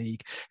Hanseatic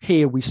League.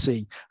 Here we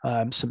see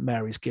St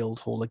Mary's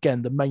Guildhall,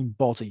 again, the main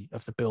body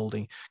of the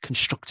building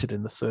constructed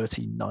in the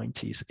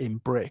 1390s in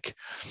brick.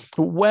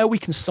 But where we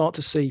can start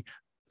to see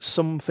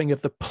something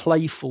of the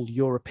playful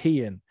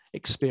European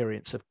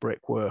experience of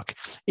brickwork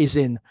is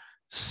in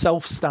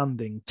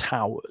self-standing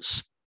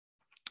towers.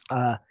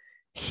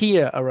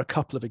 Here are a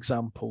couple of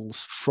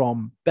examples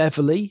from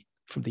Beverley,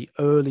 from the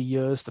early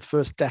years, the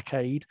first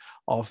decade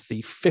of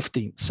the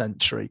 15th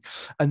century.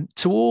 And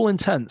to all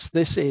intents,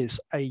 this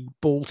is a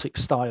Baltic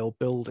style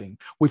building.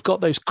 We've got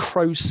those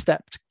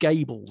crow-stepped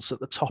gables at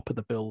the top of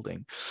the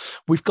building.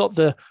 We've got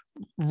the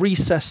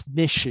recessed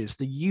niches,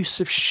 the use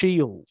of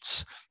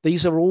shields.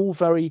 These are all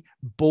very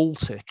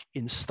Baltic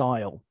in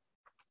style.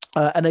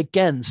 And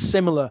again,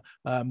 similar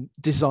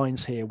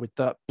designs here with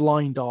that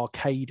blind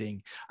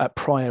arcading at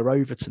Prior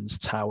Overton's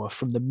tower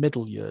from the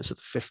middle years of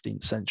the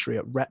 15th century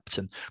at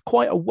Repton.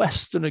 Quite a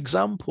Western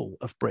example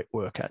of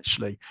brickwork,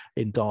 actually,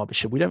 in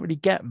Derbyshire. We don't really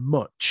get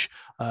much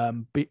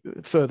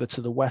further to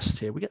the west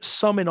here. We get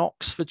some in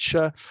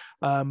Oxfordshire,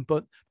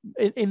 but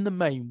in the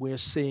main, we're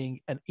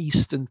seeing an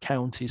eastern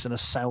counties and a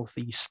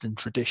southeastern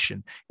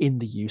tradition in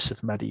the use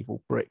of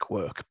medieval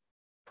brickwork.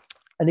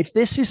 And if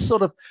this is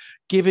sort of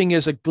giving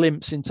us a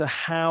glimpse into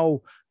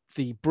how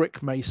the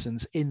brick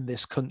masons in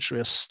this country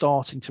are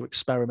starting to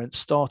experiment,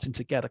 starting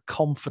to get a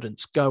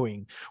confidence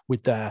going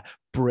with their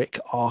brick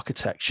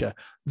architecture,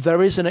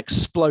 there is an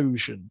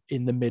explosion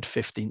in the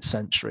mid-15th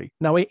century.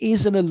 Now, it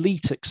is an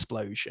elite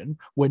explosion.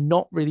 We're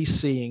not really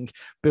seeing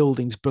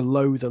buildings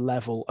below the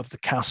level of the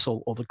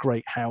castle or the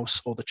great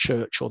house or the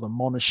church or the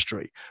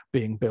monastery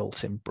being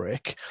built in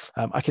brick.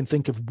 I can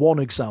think of one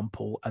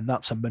example, and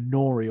that's a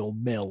manorial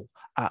mill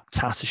at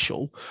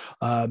Tattershall,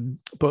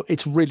 but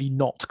it's really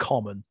not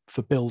common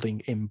for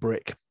building in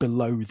brick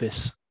below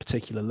this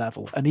particular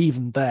level. And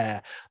even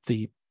there,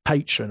 the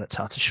patron at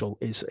Tattershall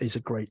is a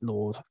great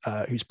lord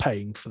who's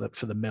paying for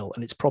the mill,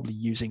 and it's probably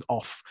using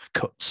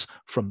offcuts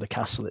from the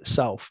castle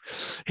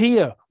itself.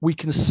 Here we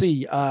can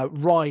see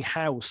Rye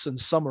House and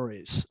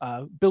Summeries,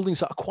 buildings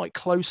that are quite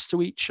close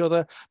to each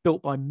other,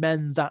 built by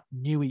men that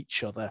knew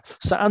each other.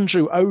 Sir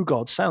Andrew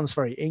Ogod sounds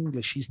very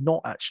English. He's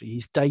not actually,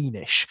 he's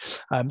Danish.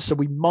 So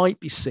we might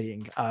be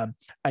seeing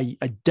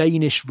a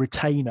Danish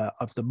retainer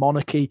of the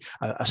monarchy,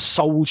 a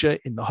soldier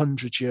in the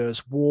 100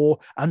 Years' War,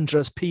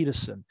 Andres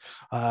Pedersen.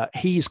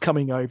 He's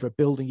coming over,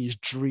 building his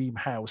dream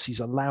house.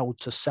 He's allowed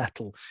to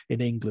settle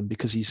in England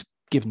because he's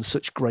given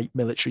such great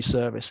military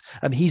service,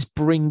 and he's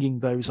bringing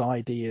those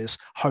ideas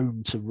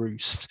home to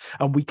roost.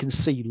 And we can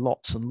see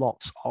lots and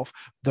lots of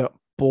the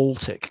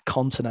Baltic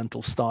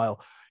continental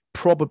style,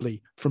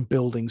 probably from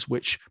buildings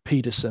which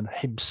Pedersen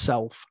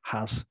himself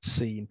has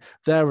seen.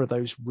 There are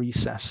those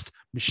recessed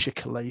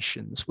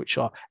machicolations which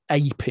are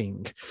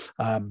aping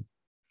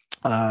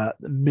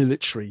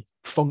military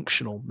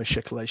functional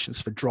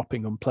machicolations for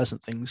dropping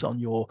unpleasant things on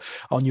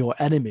your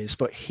enemies.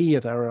 But here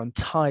they're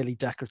entirely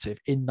decorative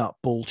in that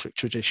Baltic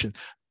tradition,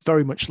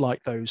 very much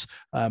like those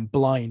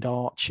blind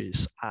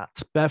arches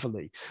at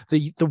Beverley.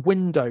 The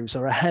windows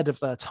are ahead of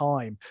their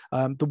time.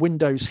 The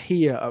windows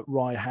here at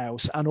Rye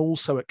House and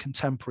also at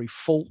contemporary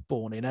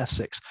Falkbourne in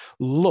Essex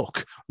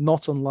look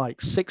not unlike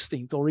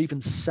 16th or even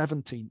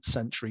 17th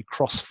century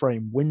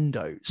cross-frame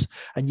windows.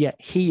 And yet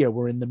here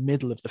we're in the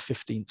middle of the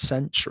 15th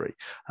century.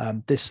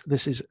 This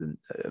is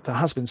there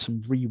has been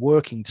some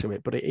reworking to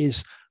it, but it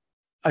is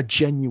a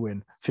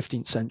genuine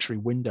 15th century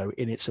window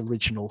in its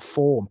original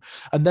form.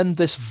 And then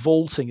this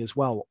vaulting as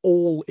well,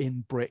 all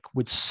in brick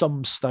with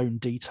some stone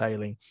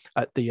detailing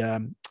at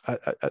the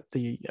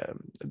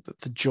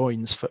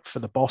joins for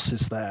the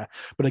bosses there.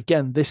 But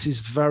again, this is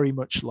very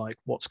much like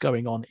what's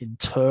going on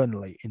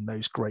internally in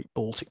those great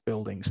Baltic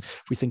buildings.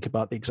 If we think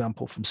about the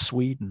example from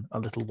Sweden a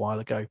little while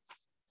ago.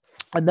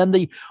 And then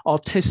the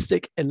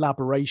artistic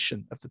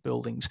elaboration of the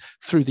buildings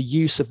through the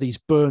use of these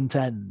burnt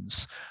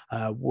ends,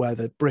 where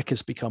the brick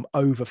has become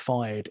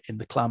overfired in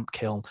the clamp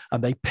kiln,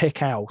 and they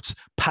pick out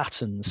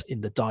patterns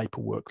in the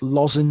diaper work,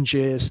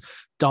 lozenges,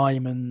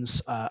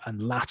 diamonds,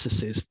 and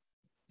lattices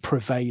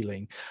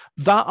prevailing.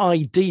 That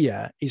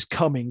idea is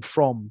coming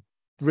from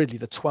really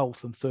the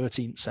 12th and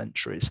 13th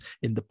centuries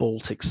in the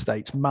Baltic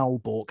states.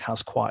 Malbork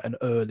has quite an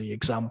early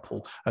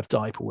example of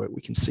diaper work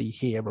we can see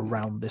here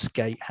around this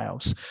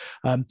gatehouse.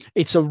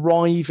 It's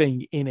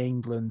arriving in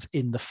England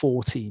in the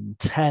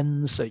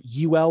 1410s at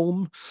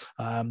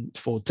Uelm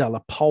for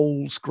Della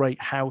Pole's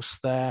great house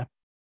there,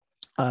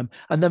 and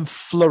then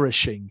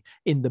flourishing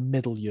in the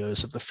middle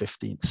years of the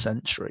 15th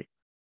century.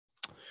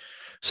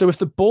 So if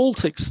the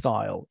Baltic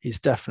style is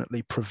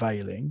definitely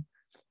prevailing,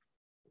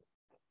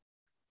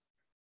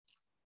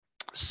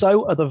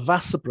 so are the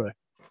Wasserbruch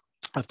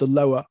of the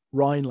lower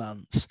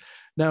Rhinelands.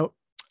 Now,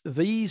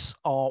 these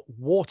are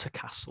water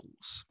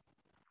castles,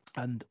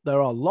 and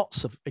there are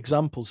lots of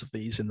examples of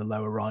these in the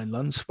lower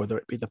Rhinelands, whether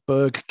it be the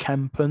Berg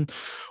Kempen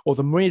or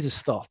the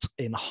Muiderstad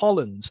in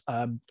Holland,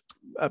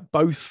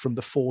 both from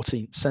the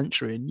 14th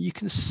century. And you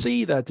can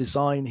see their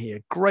design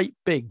here, great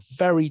big,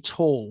 very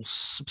tall,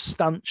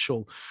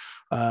 substantial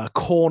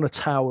corner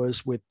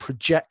towers with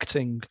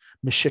projecting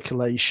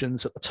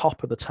machicolations at the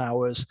top of the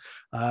towers.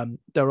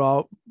 There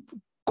are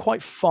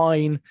quite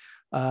fine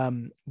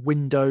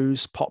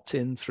windows popped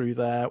in through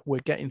there. We're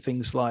getting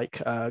things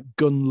like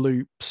gun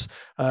loops,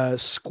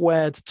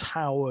 squared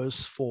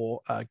towers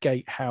for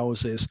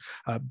gatehouses,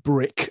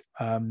 brick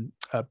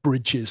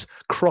bridges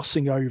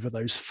crossing over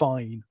those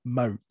fine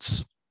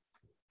moats.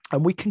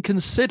 And we can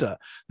consider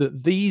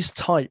that these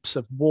types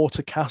of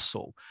water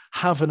castle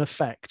have an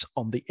effect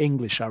on the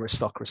English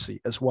aristocracy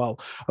as well.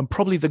 And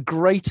probably the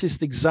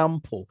greatest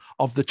example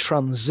of the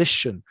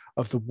transition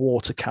of the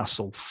water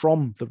castle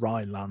from the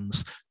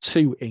Rhinelands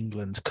to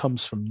England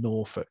comes from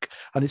Norfolk.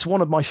 And it's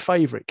one of my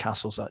favourite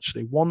castles,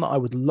 actually, one that I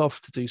would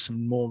love to do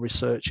some more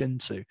research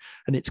into.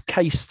 And it's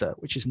Caister,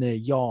 which is near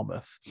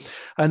Yarmouth.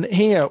 And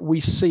here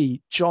we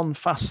see John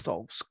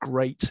Fastolf's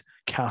great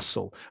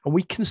castle, and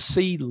we can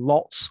see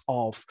lots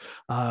of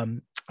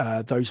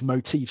those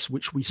motifs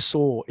which we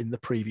saw in the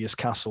previous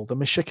castle, the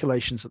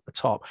machicolations at the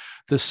top,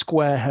 the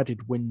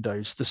square-headed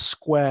windows, the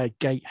square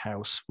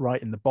gatehouse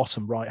right in the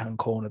bottom right-hand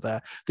corner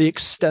there, the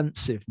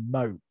extensive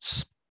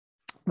moats.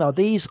 Now,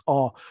 these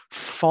are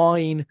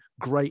fine,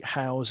 great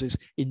houses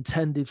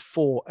intended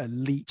for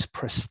elite,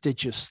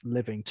 prestigious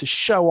living, to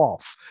show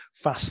off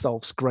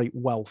Fastolf's great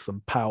wealth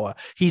and power.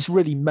 He's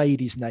really made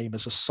his name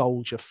as a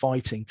soldier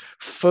fighting,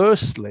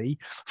 firstly,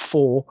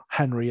 for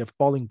Henry of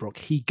Bolingbroke.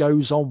 He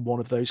goes on one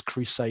of those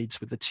crusades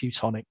with the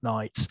Teutonic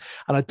Knights,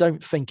 and I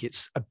don't think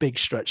it's a big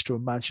stretch to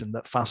imagine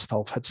that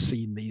Fastolf had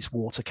seen these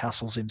water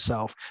castles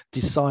himself,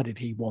 decided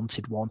he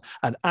wanted one,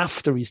 and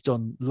after he's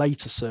done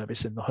later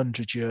service in the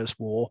 100 Years'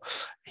 War,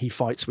 he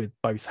fights with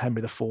both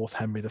Henry IV,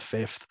 Henry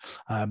V,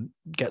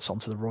 gets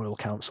onto the Royal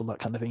Council, that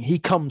kind of thing. He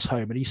comes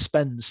home and he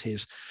spends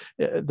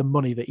the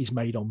money that he's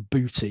made on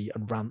booty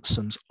and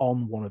ransoms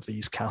on one of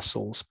these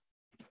castles.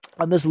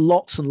 And there's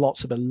lots and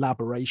lots of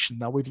elaboration.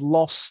 Now, we've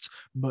lost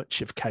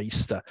much of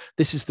Caister.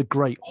 This is the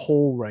great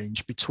hall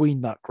range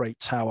between that great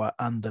tower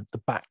and the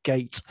back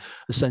gate,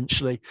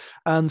 essentially.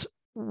 And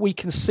we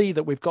can see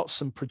that we've got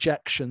some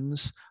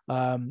projections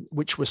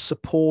which were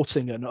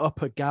supporting an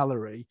upper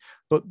gallery.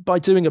 But by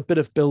doing a bit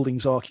of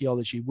buildings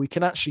archaeology, we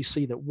can actually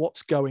see that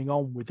what's going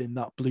on within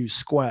that blue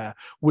square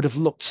would have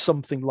looked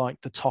something like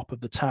the top of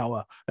the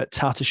tower at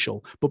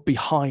Tattershall, but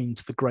behind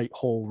the Great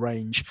Hall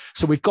range.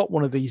 So we've got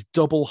one of these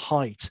double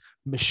height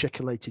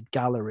machicolated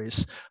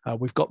galleries.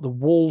 We've got the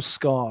wall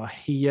scar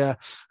here,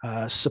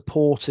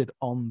 supported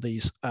on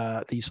these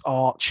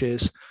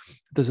arches.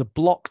 There's a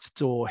blocked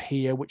door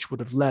here, which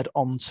would have led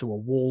onto a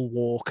wall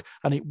walk,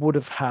 and it would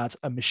have had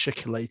a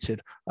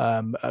machicolated,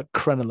 a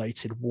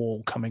crenellated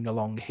wall coming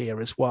along here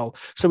as well.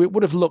 So it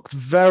would have looked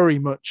very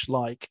much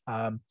like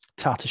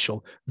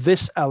Tattershall.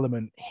 This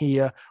element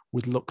here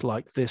would look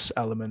like this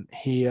element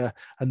here,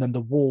 and then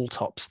the wall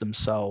tops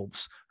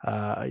themselves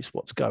is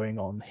what's going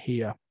on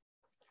here.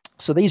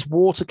 So these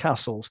water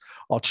castles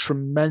are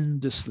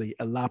tremendously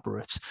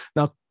elaborate.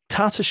 Now,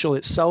 Tattershall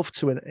itself,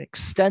 to an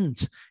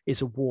extent,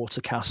 is a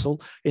water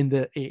castle in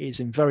that it is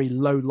in very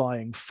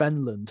low-lying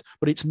fenland,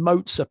 but its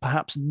moats are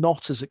perhaps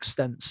not as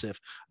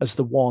extensive as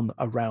the one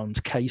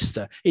around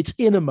Caister. Its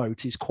inner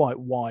moat is quite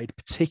wide,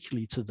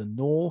 particularly to the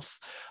north.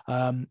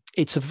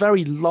 It's a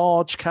very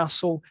large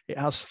castle. It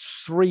has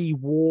 3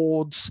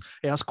 wards.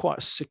 It has quite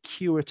a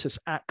circuitous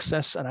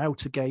access, an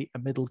outer gate, a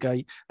middle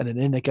gate, and an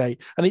inner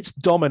gate, and it's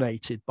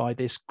dominated by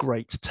this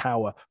great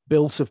tower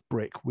built of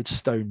brick with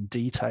stone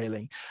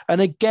detailing.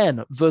 And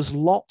again, there's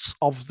lots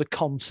of the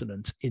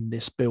continent in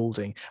this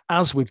building,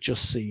 as we've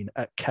just seen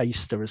at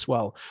Caister as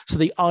well. So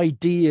the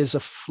ideas are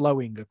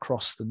flowing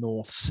across the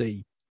North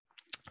Sea.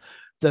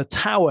 The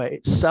tower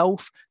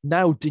itself,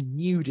 now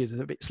denuded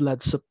of its lead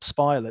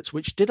spirelets,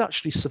 which did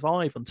actually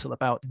survive until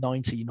about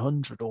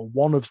 1900, or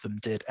one of them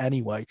did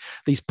anyway,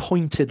 these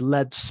pointed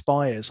lead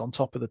spires on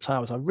top of the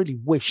towers. I really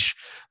wish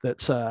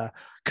that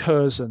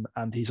Curzon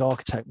and his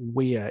architect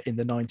Weir in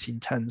the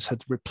 1910s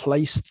had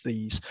replaced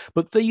these,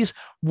 but these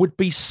would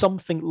be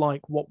something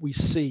like what we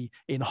see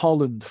in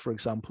Holland, for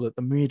example, at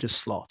the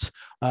Muiderslot.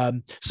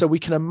 So we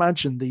can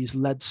imagine these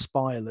lead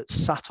spirelets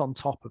sat on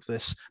top of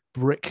this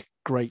brick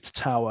great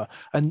tower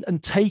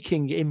and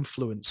taking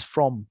influence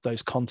from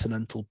those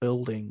continental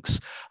buildings.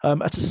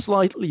 At a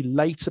slightly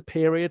later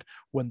period,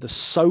 when the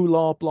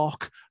solar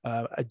block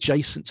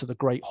adjacent to the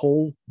Great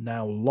Hall,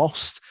 now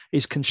lost,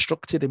 is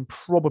constructed in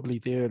probably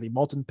the early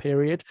modern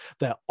period,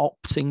 they're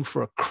opting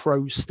for a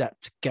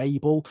crow-stepped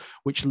gable,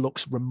 which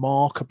looks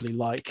remarkably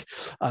like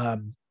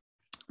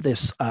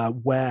this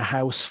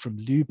warehouse from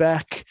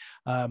Lübeck,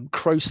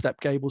 crow-step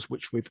gables,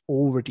 which we've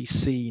already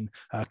seen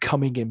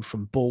coming in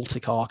from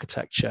Baltic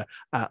architecture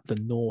at the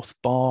North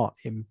Bar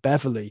in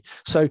Beverley.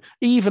 So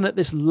even at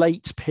this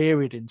late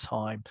period in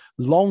time,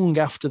 long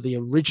after the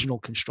original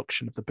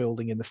construction of the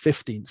building in the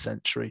 15th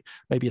century,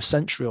 maybe a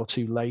century or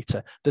two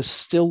later, there's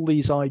still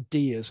these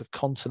ideas of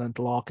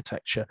continental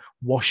architecture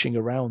washing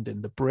around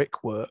in the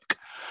brickwork.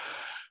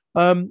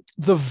 The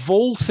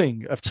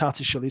vaulting of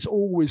Tattershall is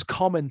always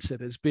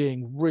commented as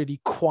being really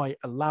quite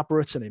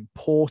elaborate and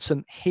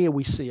important. Here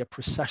we see a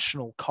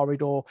processional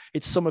corridor.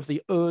 It's some of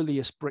the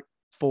earliest brick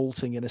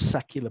vaulting in a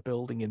secular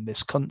building in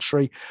this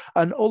country.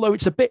 And although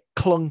it's a bit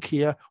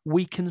clunkier,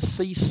 we can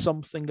see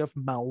something of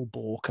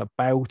Malbork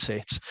about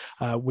it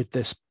with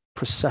this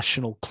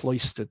processional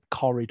cloistered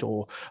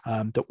corridor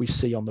that we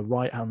see on the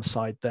right-hand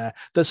side there.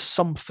 There's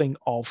something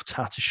of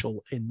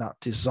Tattershall in that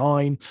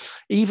design.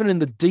 Even in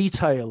the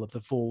detail of the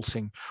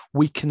vaulting,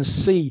 we can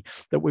see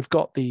that we've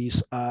got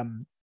these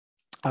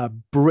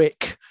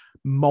brick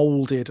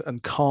molded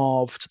and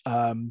carved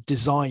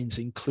designs,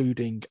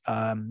 including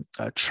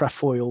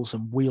trefoils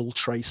and wheel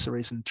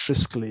traceries and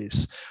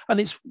triskeles.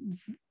 And it's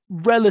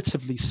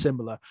relatively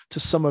similar to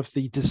some of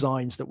the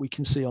designs that we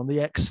can see on the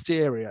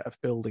exterior of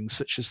buildings,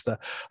 such as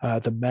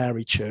the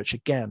Mary Church,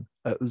 again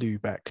at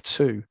Lübeck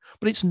too.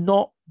 But it's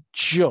not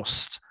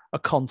just a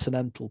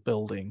continental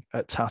building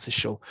at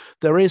Tattershall.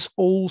 There is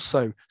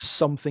also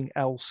something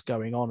else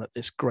going on at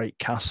this great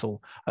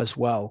castle as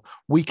well.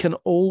 We can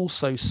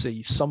also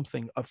see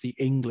something of the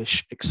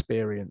English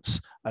experience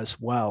as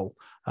well.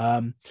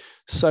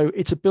 So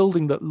it's a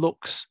building that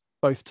looks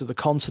both to the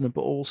continent,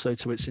 but also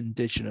to its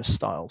indigenous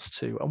styles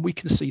too. And we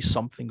can see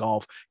something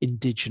of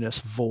indigenous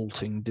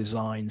vaulting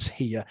designs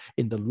here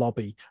in the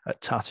lobby at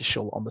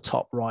Tattershall on the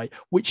top right,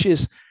 which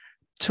is,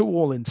 to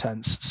all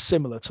intents,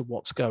 similar to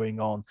what's going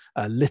on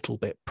a little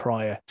bit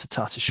prior to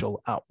Tattershall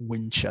at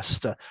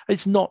Winchester.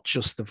 It's not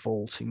just the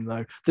vaulting,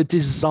 though. The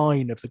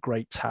design of the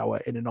Great Tower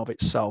in and of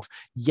itself,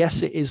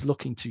 yes, it is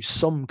looking to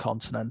some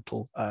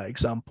continental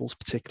examples,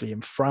 particularly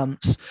in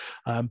France,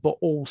 but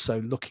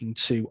also looking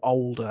to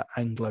older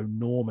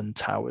Anglo-Norman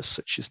towers,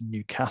 such as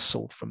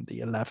Newcastle from the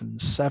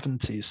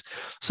 1170s.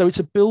 So it's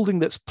a building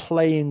that's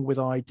playing with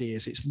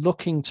ideas. It's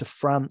looking to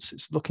France,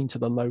 it's looking to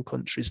the Low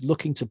Countries,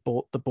 looking to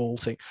the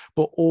Baltic,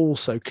 but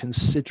also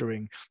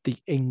considering the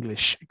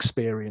English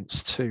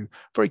experience too.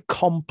 Very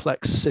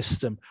complex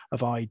system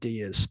of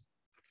ideas.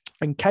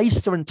 And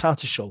Caister and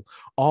Tattershall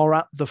are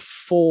at the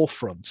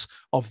forefront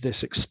of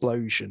this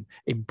explosion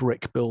in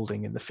brick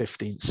building in the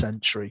 15th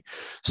century.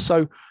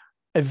 So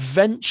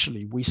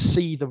eventually we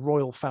see the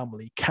royal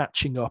family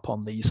catching up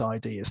on these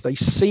ideas. They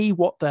see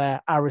what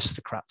their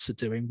aristocrats are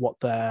doing, what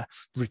their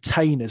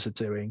retainers are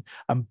doing.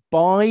 And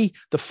by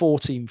the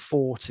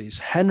 1440s,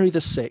 Henry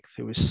VI,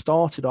 who has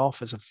started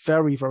off as a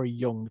very, very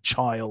young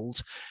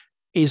child,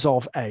 is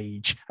of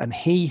age, and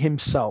he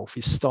himself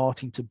is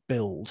starting to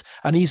build.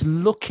 And he's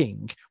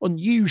looking,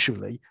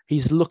 unusually,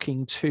 he's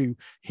looking to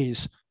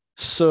his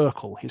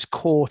circle, his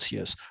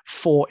courtiers,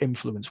 for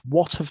influence.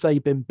 What have they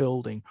been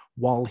building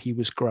while he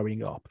was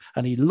growing up?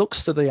 And he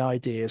looks to the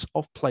ideas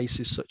of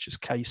places such as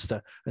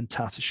Caister and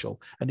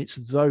Tattershall, and it's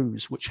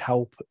those which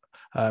help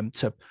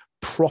to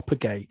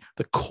propagate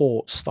the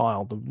court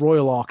style, the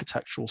royal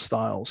architectural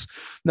styles.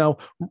 Now,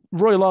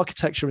 royal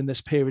architecture in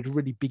this period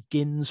really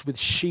begins with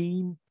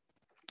sheen.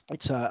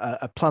 It's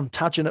a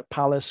Plantagenet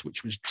palace,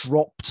 which was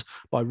dropped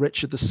by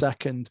Richard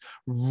II,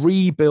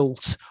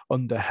 rebuilt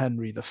under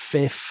Henry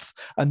V,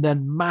 and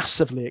then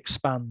massively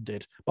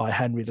expanded by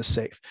Henry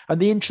VI.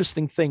 And the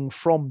interesting thing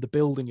from the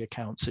building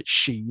accounts at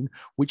Sheen,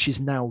 which is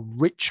now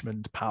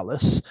Richmond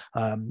Palace,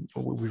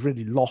 we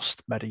really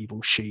lost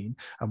medieval Sheen,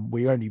 and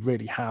we only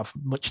really have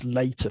much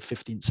later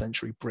 15th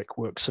century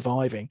brickwork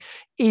surviving,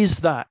 is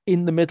that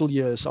in the middle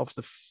years of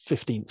the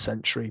 15th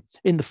century,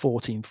 in the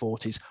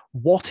 1440s,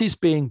 what is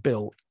being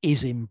built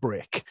is in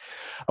brick.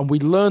 And we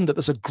learned that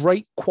there's a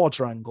great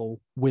quadrangle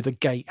with a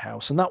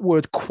gatehouse. And that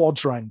word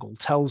quadrangle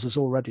tells us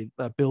already that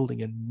they're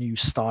building a new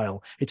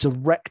style. It's a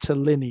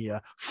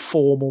rectilinear,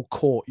 formal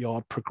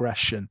courtyard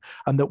progression,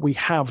 and that we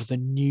have the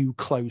new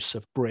close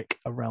of brick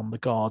around the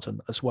garden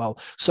as well.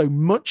 So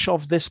much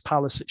of this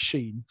palace at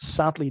Sheen,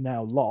 sadly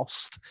now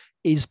lost,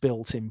 is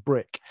built in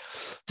brick.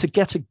 To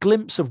get a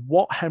glimpse of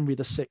what Henry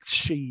VI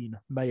Sheen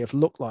may have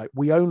looked like,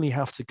 we only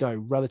have to go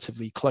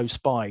relatively close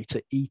by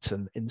to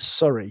Eton in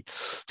Surrey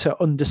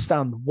to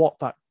understand what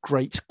that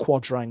great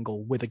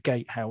quadrangle with a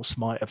gatehouse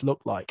might have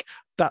looked like.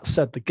 That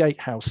said, the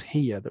gatehouse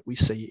here that we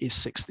see is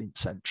 16th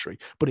century,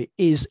 but it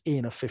is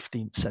in a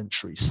 15th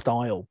century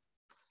style.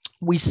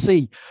 We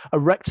see a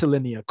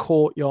rectilinear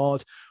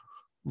courtyard,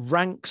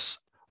 ranks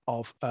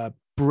of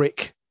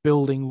brick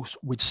buildings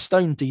with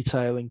stone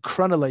detailing,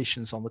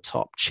 crenellations on the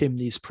top,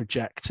 chimneys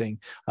projecting,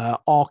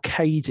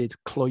 arcaded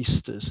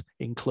cloisters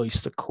in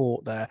Cloister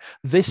Court there.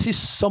 This is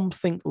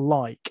something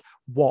like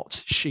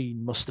what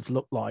Sheen must have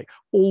looked like,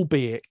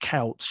 albeit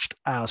couched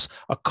as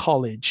a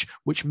college,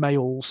 which may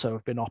also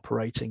have been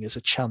operating as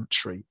a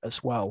chantry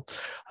as well.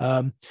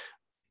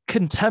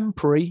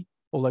 Contemporary,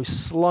 although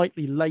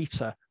slightly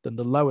later than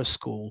the lower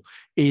school,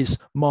 is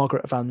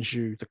Margaret of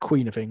Anjou, the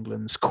Queen of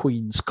England's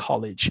Queen's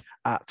College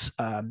at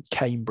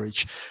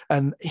Cambridge.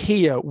 And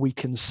here we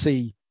can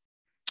see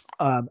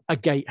a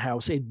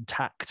gatehouse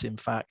intact, in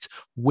fact,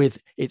 with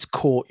its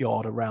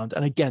courtyard around.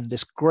 And again,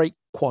 this great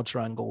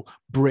quadrangle,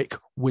 brick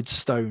with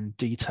stone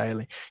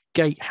detailing,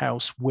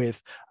 gatehouse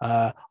with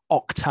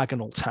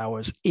octagonal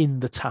towers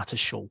in the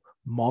Tattershall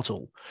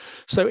model.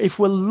 So if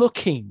we're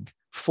looking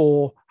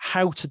for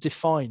how to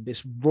define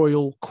this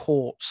royal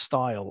court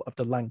style of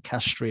the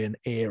Lancastrian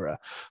era,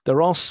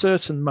 there are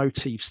certain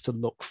motifs to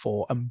look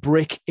for, and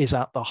brick is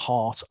at the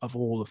heart of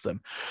all of them.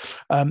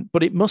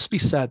 But it must be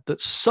said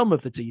that some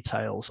of the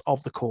details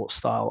of the court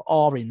style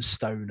are in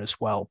stone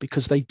as well,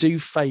 because they do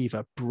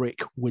favour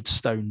brick with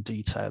stone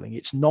detailing.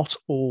 It's not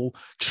all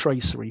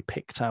tracery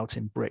picked out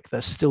in brick.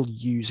 They're still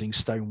using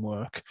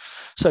stonework.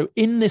 So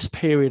in this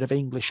period of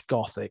English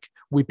Gothic,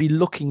 we'd be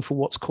looking for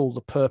what's called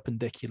the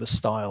perpendicular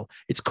style.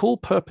 It's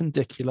called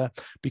perpendicular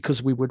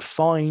because we would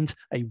find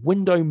a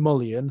window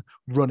mullion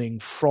running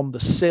from the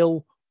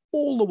sill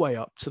all the way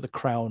up to the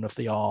crown of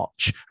the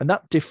arch. And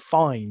that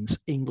defines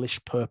English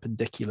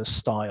perpendicular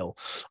style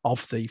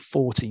of the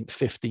 14th,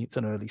 15th,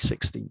 and early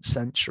 16th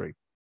century.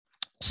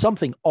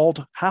 Something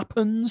odd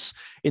happens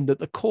in that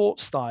the court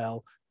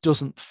style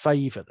doesn't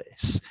favour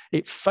this.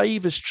 It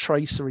favours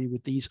tracery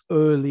with these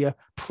earlier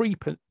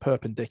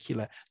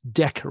pre-perpendicular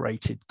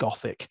decorated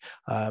Gothic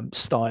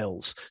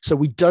styles. So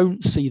we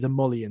don't see the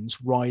mullions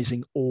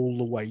rising all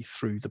the way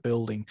through the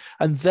building.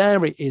 And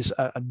there it is,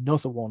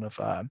 another one of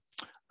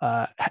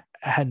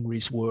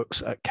Henry's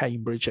works at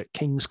Cambridge at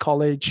King's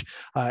College.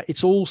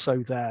 It's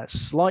also there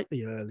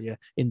slightly earlier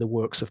in the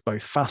works of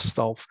both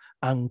Fastolf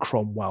and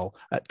Cromwell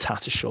at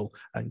Tattershall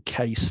and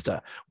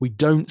Caister. We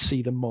don't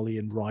see the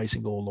mullion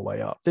rising all the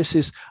way up. This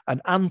is an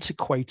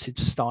antiquated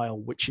style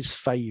which is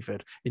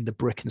favoured in the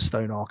brick and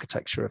stone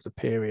architecture of the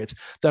period.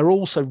 They're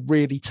also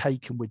really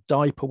taken with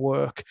diaper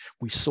work.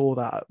 We saw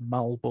that at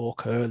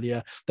Malbork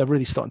earlier. They're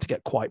really starting to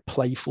get quite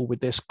playful with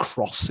this: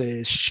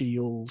 crosses,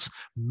 shields,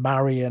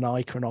 Marian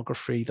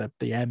iconography,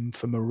 the M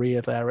for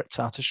Maria there at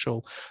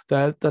Tattershall.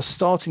 They're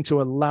starting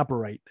to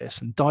elaborate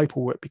this, and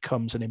diaper work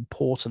becomes an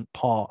important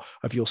part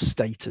of your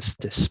status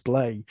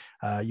display,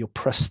 your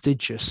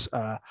prestigious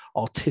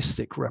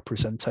artistic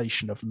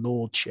representation of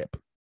lordship.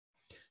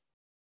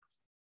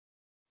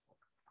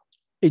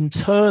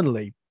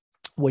 Internally,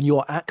 when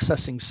you're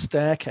accessing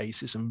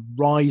staircases and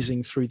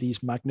rising through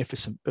these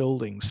magnificent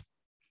buildings,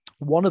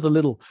 one of the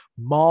little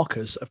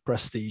markers of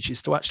prestige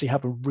is to actually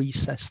have a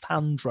recessed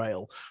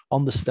handrail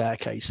on the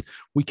staircase.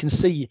 We can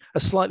see a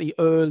slightly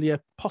earlier,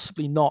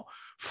 possibly not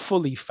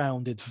fully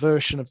founded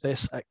version of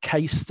this at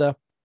Caister.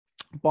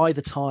 By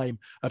the time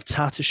of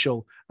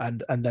Tattershall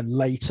and then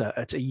later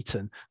at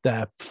Eton,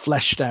 they're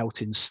fleshed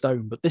out in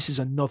stone. But this is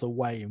another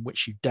way in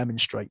which you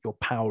demonstrate your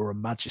power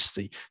and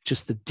majesty.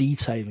 Just the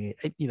detailing,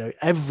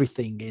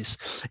 everything is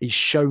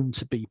shown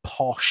to be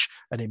posh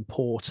and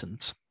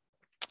important.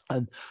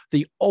 And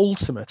the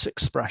ultimate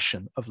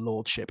expression of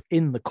lordship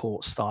in the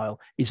court style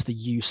is the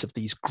use of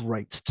these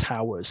great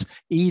towers,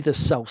 either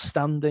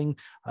self-standing,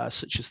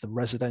 such as the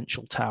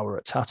residential tower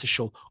at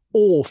Tattershall,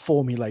 or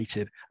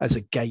formulated as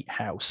a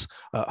gatehouse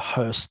at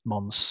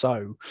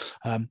Hurstmonceau.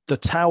 The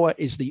tower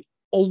is the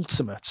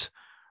ultimate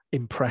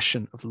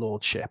impression of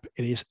lordship.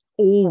 It is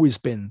always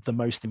been the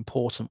most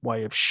important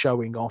way of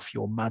showing off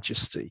your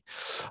majesty.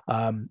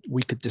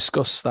 We could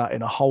discuss that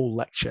in a whole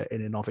lecture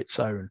in and of its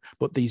own,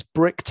 but these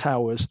brick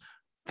towers,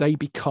 they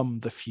become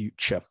the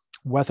future,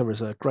 whether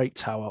as a great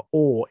tower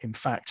or, in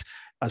fact,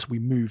 as we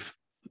move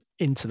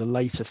into the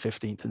later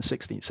 15th and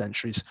 16th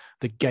centuries,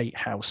 the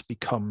gatehouse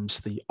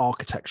becomes the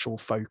architectural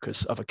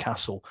focus of a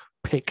castle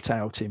picked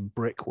out in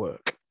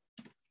brickwork.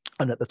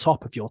 And at the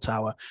top of your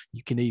tower,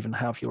 you can even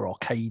have your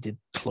arcaded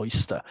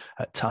cloister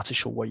at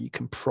Tattershall, where you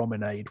can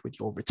promenade with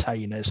your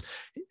retainers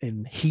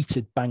in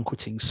heated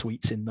banqueting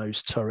suites in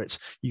those turrets.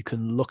 You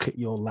can look at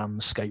your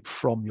landscape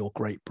from your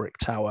great brick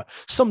tower.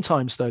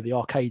 Sometimes, though, the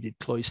arcaded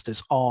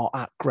cloisters are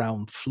at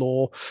ground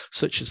floor,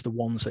 such as the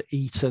ones at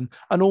Eton,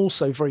 and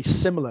also very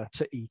similar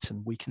to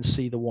Eton, we can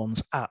see the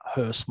ones at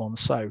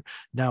Hurstmonceau,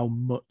 now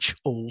much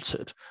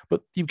altered.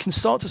 But you can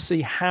start to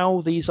see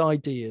how these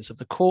ideas of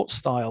the court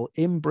style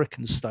in brick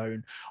and stone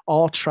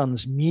are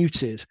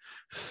transmuted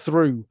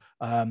through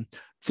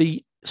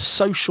the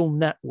social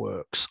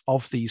networks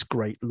of these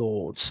great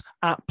lords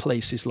at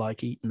places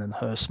like Eton and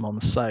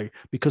Hurstmonceau.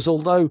 Because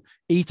although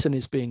Eton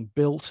is being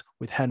built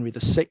with Henry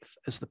VI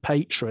as the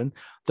patron,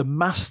 the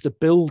master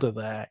builder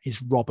there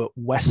is Robert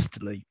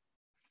Westerly.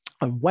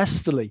 And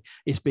Westerly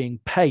is being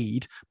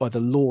paid by the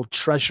Lord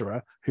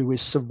Treasurer, who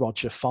is Sir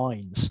Roger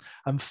Fiennes.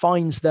 And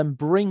Fiennes then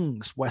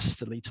brings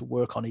Westerly to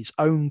work on his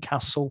own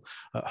castle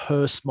at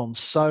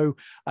Hurstmonceau.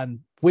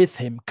 And with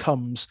him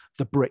comes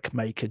the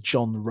brickmaker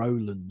John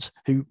Rowland,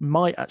 who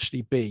might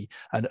actually be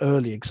an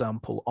early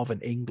example of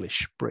an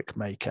English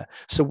brickmaker.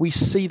 So we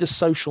see the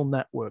social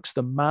networks.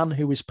 The man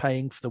who is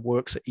paying for the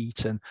works at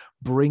Eton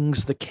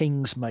brings the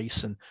king's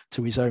mason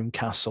to his own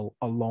castle,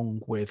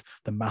 along with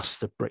the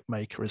master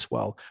brickmaker as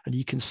well. And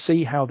you can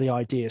see how the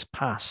ideas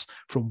pass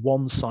from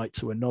one site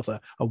to another,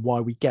 and why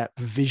we get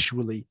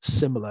visually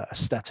similar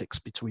aesthetics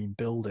between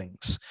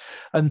buildings.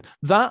 And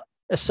that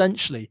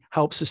essentially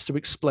helps us to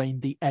explain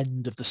the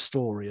end of the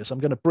story, as I'm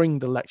going to bring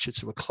the lecture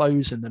to a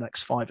close in the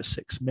next 5 or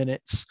 6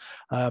 minutes.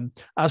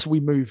 As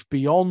we move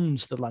beyond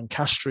the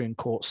Lancastrian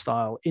court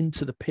style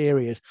into the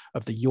period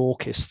of the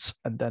Yorkists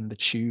and then the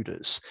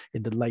Tudors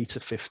in the later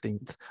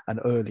 15th and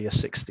earlier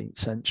 16th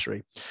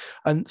century.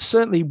 And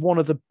certainly one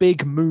of the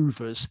big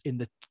movers in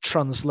the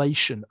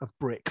translation of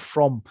brick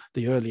from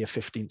the earlier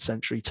 15th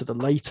century to the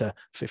later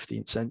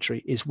 15th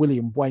century is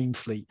William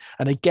Waynflete.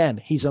 And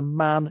again, he's a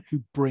man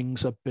who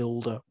brings a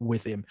builder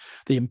with him.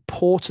 The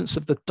importance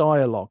of the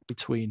dialogue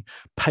between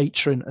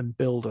patron and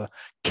builder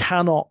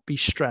cannot be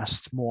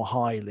stressed more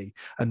highly.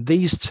 And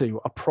these two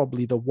are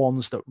probably the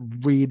ones that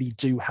really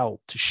do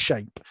help to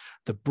shape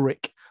the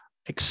brick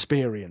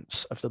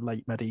experience of the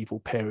late medieval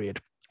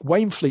period.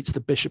 Waynflete's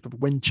the Bishop of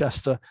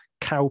Winchester.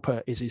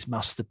 Cowper is his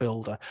master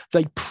builder.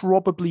 They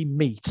probably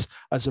meet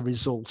as a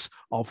result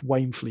of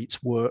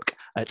Waynflete's work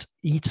at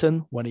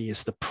Eton when he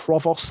is the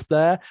provost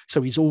there.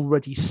 So he's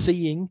already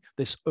seeing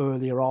this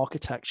earlier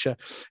architecture.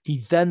 He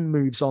then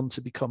moves on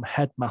to become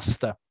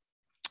headmaster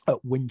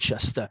at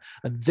Winchester.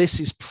 And this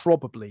is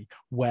probably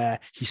where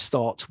he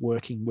starts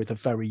working with a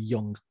very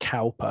young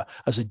Cowper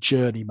as a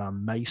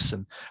journeyman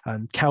mason.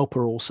 And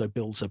Cowper also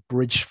builds a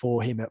bridge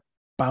for him at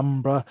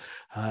Bamborough,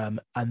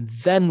 and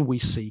then we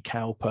see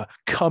Cowper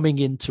coming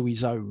into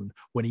his own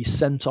when he's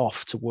sent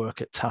off to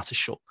work at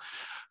Tattershall.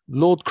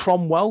 Lord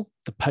Cromwell,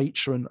 the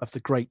patron of the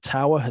Great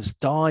Tower, has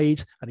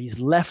died, and he's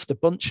left a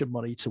bunch of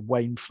money to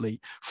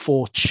Waynflete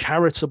for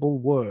charitable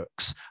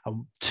works.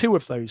 And 2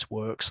 of those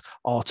works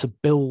are to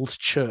build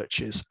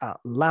churches at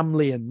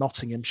Lamley in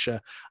Nottinghamshire,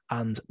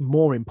 and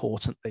more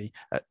importantly,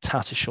 at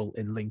Tattershall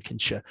in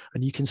Lincolnshire.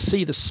 And you can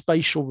see the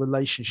spatial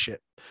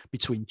relationship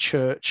between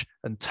church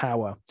and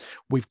tower.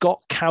 We've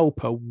got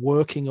Cowper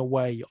working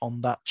away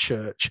on that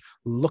church,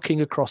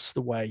 looking across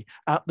the way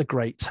at the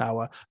Great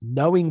Tower,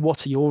 knowing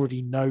what he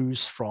already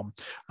knows from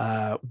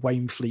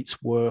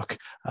Waynflete's work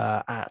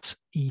at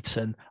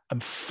Eton,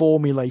 and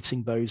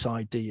formulating those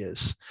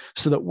ideas,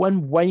 so that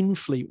when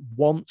Waynflete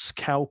wants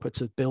Cowper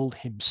to build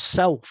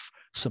himself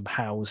some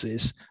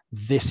houses,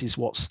 this is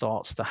what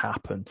starts to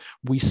happen.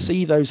 We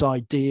see those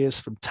ideas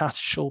from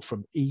Tattershall,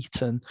 from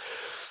Eton,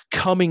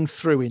 coming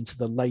through into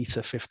the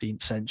later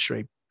 15th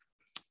century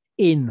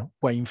in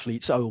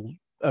Waynflete's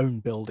own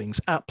buildings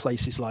at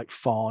places like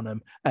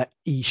Farnham, at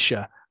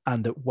Esher,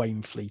 and at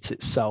Waynflete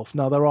itself.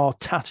 Now, there are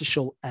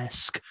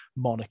Tattershall-esque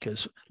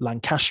monikers,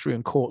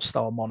 Lancastrian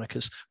court-style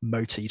monikers,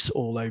 motifs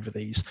all over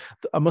these.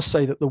 I must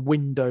say that the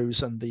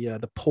windows and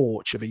the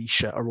porch of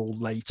Esher are all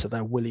later.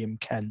 They're William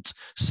Kent,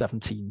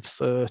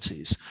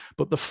 1730s.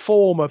 But the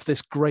form of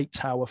this great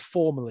tower,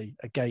 formerly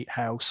a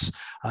gatehouse,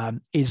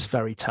 is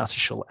very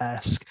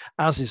Tattershall-esque,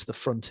 as is the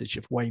frontage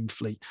of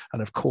Waynflete,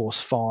 and of course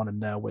Farnham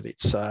there with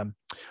its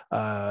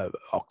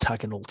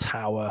octagonal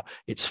tower,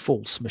 its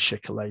false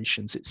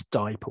machicolations, its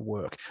diaper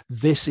work.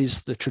 This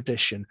is the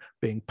tradition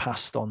being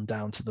passed on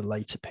down to the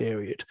later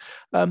period.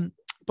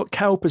 But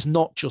Cowper's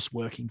not just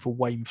working for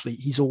Waynflete,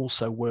 he's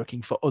also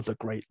working for other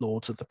great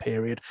lords of the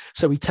period.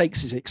 So he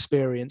takes his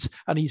experience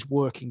and he's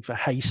working for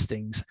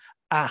Hastings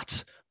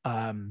at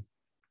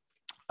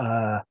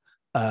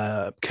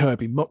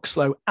Kirby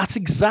Muxloe at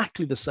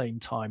exactly the same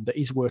time that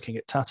he's working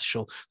at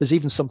Tattershall. There's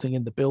even something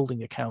in the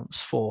building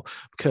accounts for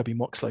Kirby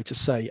Muxloe to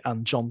say,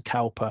 and John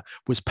Cowper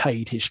was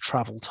paid his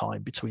travel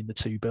time between the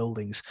two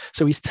buildings.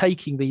 So he's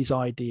taking these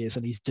ideas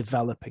and he's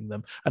developing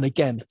them. And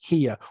again,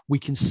 here we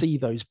can see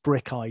those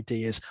brick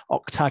ideas,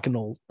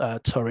 octagonal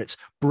turrets,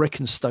 brick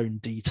and stone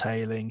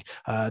detailing,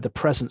 the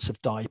presence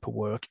of diaper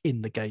work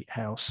in the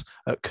gatehouse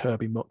at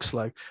Kirby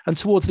Muxloe. And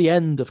towards the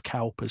end of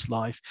Cowper's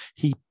life,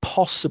 he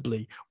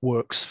possibly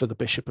works for the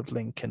Bishop of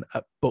Lincoln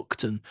at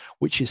Buckden,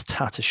 which is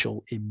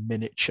Tattershall in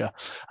miniature.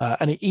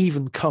 And it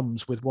even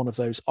comes with one of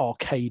those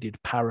arcaded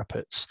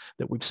parapets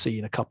that we've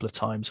seen a couple of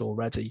times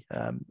already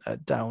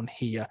down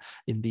here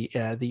in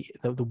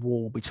the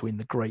wall between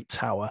the Great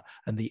Tower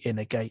and the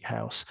inner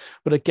gatehouse.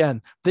 But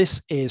again,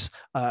 this is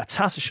a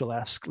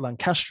Tattershall-esque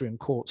Lancastrian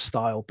court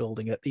style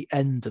building at the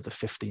end of the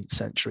 15th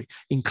century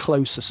in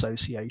close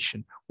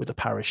association with the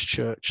parish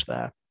church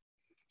there.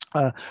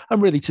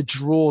 And really, to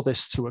draw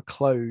this to a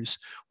close,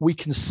 we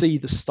can see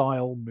the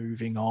style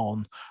moving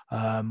on.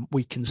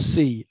 We can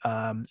see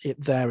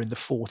it there in the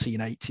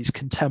 1480s,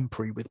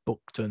 contemporary with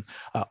Buckden,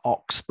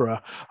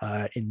 Oxborough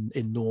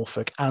in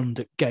Norfolk, and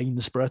at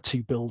Gainsborough,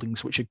 two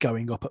buildings which are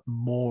going up at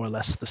more or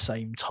less the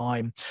same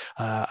time.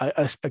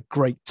 A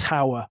great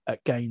tower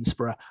at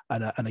Gainsborough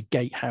and a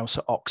gatehouse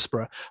at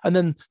Oxborough. And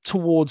then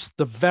towards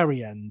the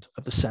very end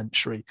of the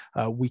century,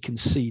 we can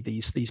see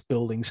these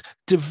buildings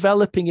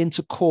developing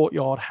into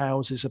courtyard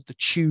houses of the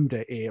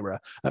Tudor era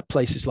at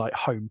places like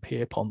Home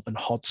Pierpont and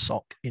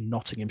Hodsock in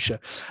Nottinghamshire.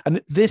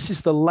 And this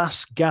is the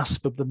last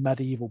gasp of the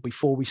medieval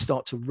before we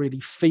start to really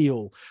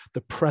feel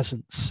the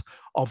presence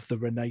of the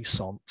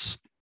Renaissance.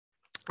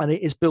 And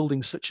it is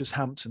buildings such as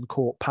Hampton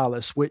Court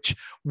Palace, which,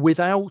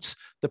 without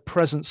the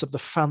presence of the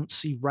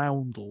fancy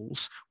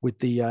roundels with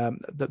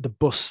the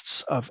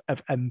busts of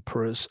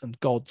emperors and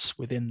gods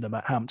within them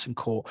at Hampton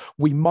Court,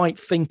 we might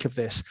think of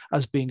this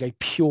as being a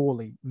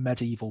purely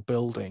medieval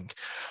building.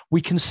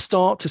 We can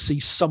start to see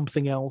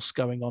something else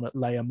going on at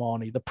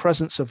Leomani. The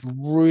presence of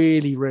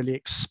really, really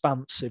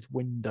expansive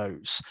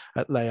windows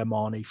at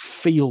Leomani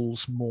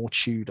feels more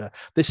Tudor.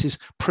 This is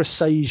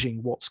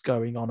presaging what's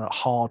going on at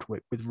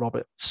Hardwick with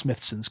Robert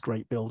Smithson's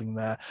great building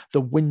there. The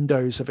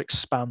windows have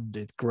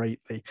expanded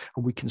greatly,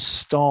 and we can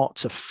start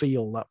to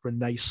feel that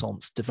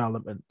Renaissance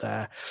development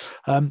there.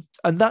 And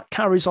that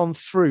carries on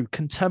through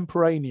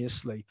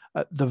contemporaneously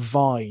at the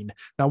Vine.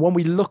 Now, when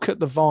we look at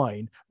the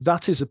Vine,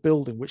 that is a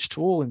building which,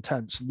 to all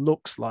intents,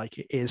 looks like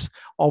it is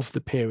of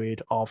the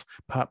period of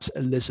perhaps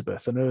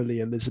Elizabeth, an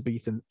early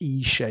Elizabethan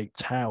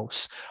E-shaped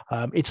house.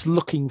 It's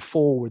looking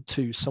forward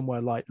to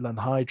somewhere like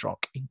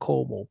Lanhydrock in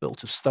Cornwall,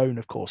 built of stone,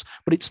 of course,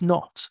 but it's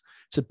not.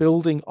 It's a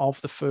building of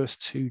the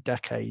first 2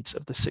 decades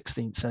of the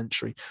 16th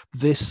century.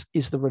 This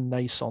is the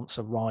Renaissance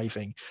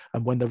arriving.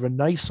 And when the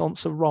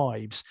Renaissance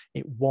arrives,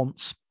 it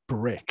wants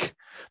brick.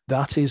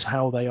 That is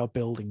how they are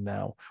building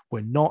now.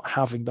 We're not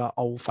having that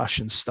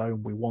old-fashioned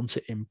stone. We want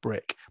it in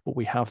brick, but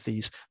we have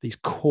these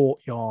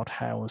courtyard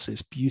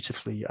houses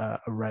beautifully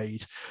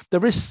arrayed.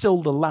 There is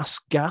still the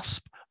last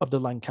gasp of the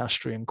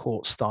Lancastrian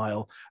court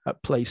style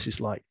at places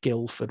like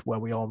Guildford, where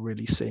we are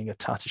really seeing a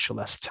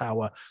Tattershall-esque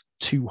tower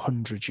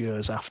 200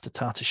 years after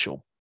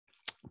Tattershall.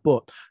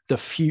 But the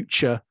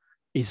future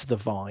is the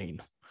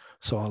Vine.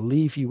 So I'll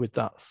leave you with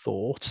that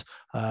thought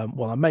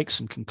while I make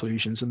some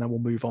conclusions, and then we'll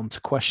move on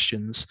to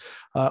questions.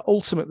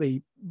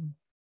 Ultimately,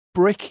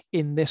 brick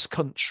in this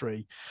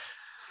country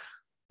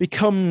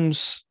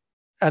becomes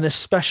an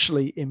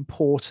especially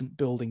important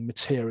building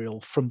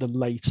material from the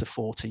later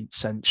 14th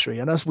century.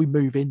 And as we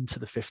move into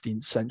the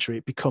 15th century,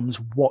 it becomes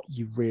what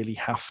you really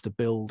have to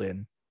build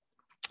in.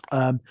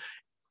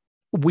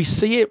 We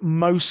see it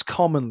most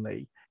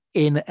commonly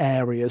in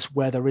areas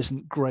where there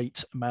isn't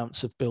great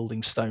amounts of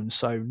building stone.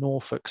 So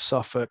Norfolk,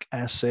 Suffolk,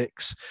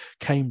 Essex,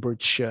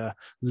 Cambridgeshire,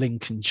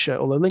 Lincolnshire,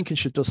 although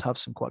Lincolnshire does have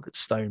some quite good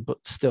stone, but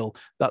still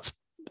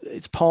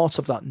it's part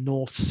of that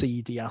North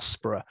Sea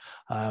diaspora.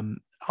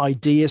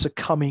 Ideas are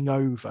coming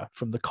over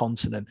from the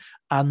continent,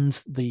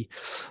 and the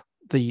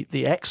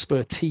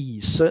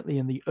expertise, certainly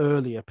in the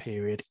earlier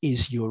period,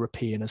 is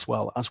European as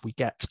well, as we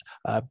get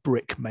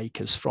brick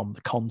makers from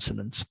the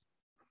continent.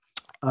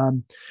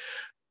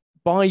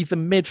 By the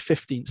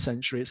mid-15th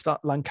century, it's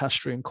that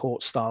Lancastrian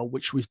court style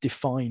which we've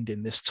defined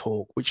in this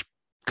talk, which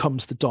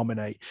comes to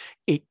dominate.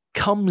 It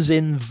comes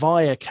in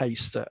via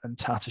Caister and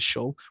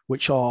Tattershall,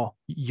 which are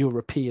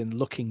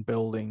European-looking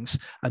buildings,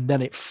 and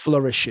then it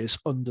flourishes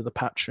under the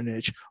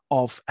patronage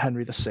of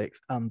Henry VI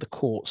and the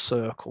court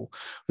circle.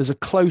 There's a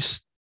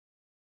close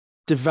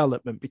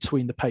development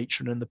between the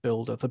patron and the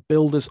builder. The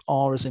builders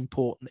are as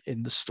important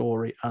in the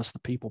story as the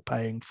people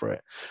paying for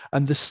it.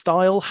 And the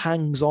style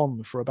hangs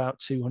on for about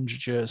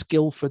 200 years.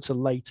 Guildford's a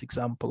late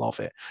example of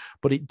it,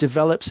 but it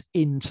develops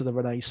into the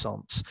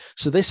Renaissance.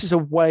 So this is a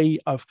way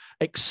of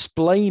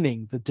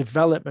explaining the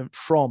development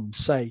from,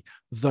 say,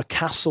 the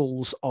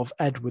castles of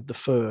Edward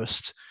I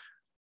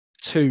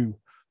to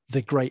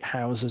the great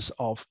houses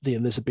of the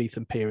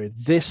Elizabethan period.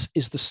 This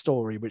is the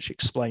story which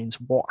explains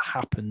what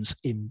happens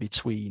in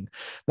between.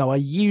 Now, I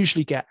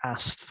usually get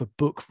asked for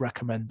book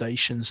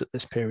recommendations at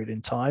this period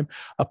in time,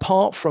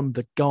 apart from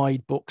the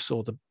guidebooks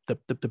or the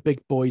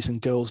big boys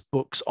and girls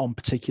books on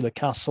particular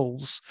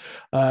castles.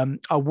 I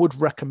would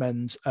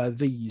recommend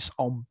these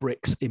on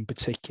bricks in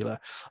particular.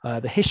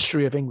 The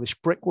History of English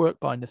Brickwork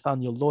by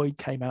Nathaniel Lloyd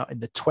came out in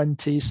the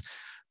 20s.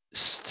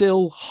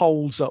 Still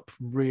holds up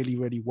really,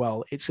 really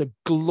well. It's a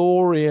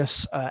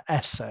glorious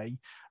essay,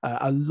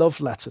 a love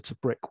letter to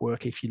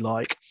brickwork, if you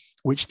like,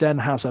 which then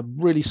has a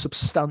really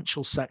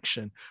substantial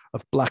section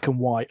of black and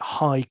white,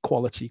 high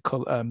quality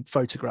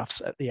photographs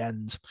at the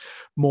end.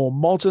 More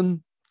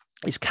modern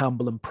is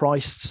Campbell and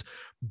Price's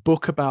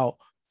book about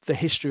the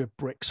history of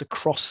bricks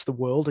across the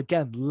world,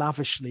 again,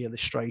 lavishly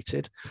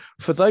illustrated.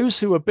 For those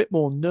who are a bit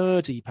more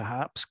nerdy,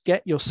 perhaps,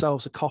 get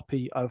yourselves a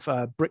copy of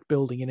Brick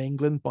Building in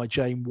England by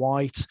Jane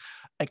White.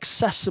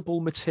 Accessible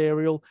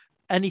material.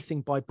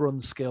 Anything by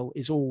Brunskill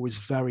is always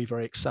very,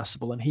 very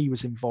accessible, and he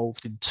was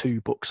involved in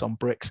 2 books on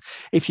bricks.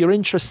 If you're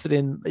interested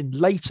in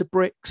later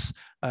bricks,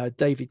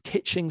 David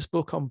Kitching's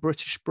book on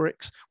British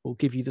bricks will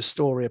give you the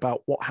story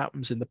about what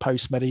happens in the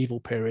post-medieval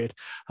period.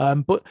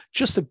 But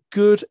just a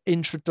good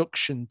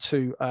introduction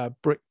to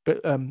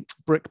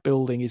brick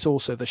building is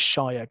also the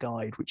Shire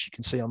Guide, which you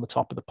can see on the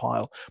top of the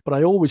pile. But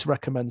I always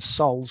recommend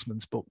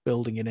Salzman's book,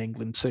 Building in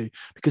England, too,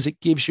 because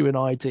it gives you an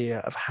idea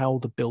of how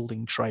the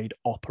building trade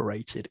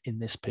operated in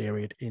this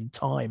period in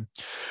time.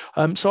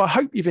 So I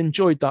hope you've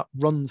enjoyed that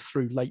run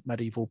through late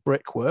medieval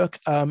brickwork.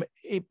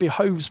 It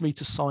behoves me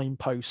to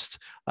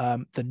signpost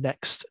the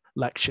next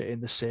lecture in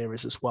the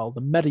series as well,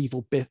 the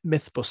Medieval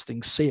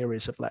Myth-Busting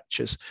series of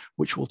lectures,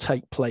 which will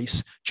take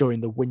place during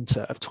the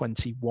winter of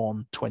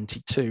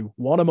 21-22,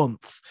 1 a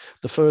month.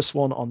 The first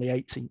one on the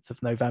 18th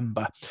of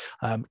November.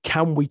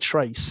 Can we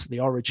trace the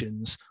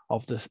origins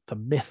of the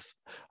myth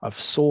of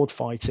sword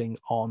fighting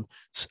on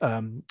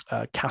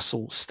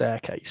castle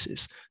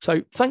staircases?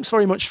 So thanks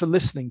very much for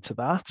listening to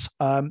that.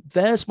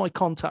 There's my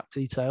contact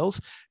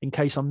details in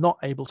case I'm not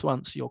able to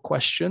answer your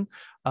question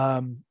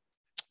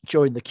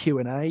during the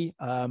Q&A.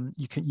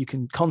 You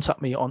can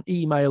contact me on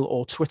email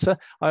or Twitter.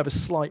 I have a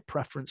slight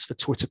preference for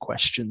Twitter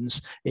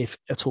questions, if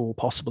at all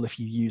possible, if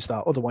you use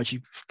that. Otherwise,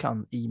 you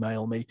can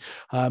email me.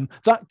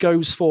 That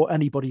goes for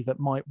anybody that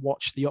might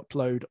watch the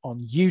upload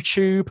on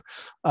YouTube.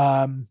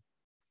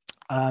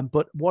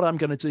 But what I'm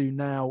going to do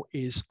now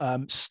is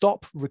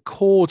stop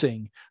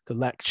recording the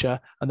lecture,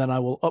 and then I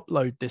will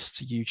upload this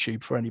to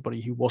YouTube for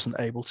anybody who wasn't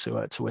able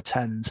to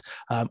attend.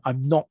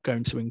 I'm not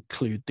going to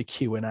include the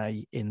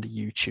Q&A in the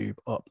YouTube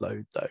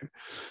upload, though.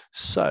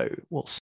 So we'll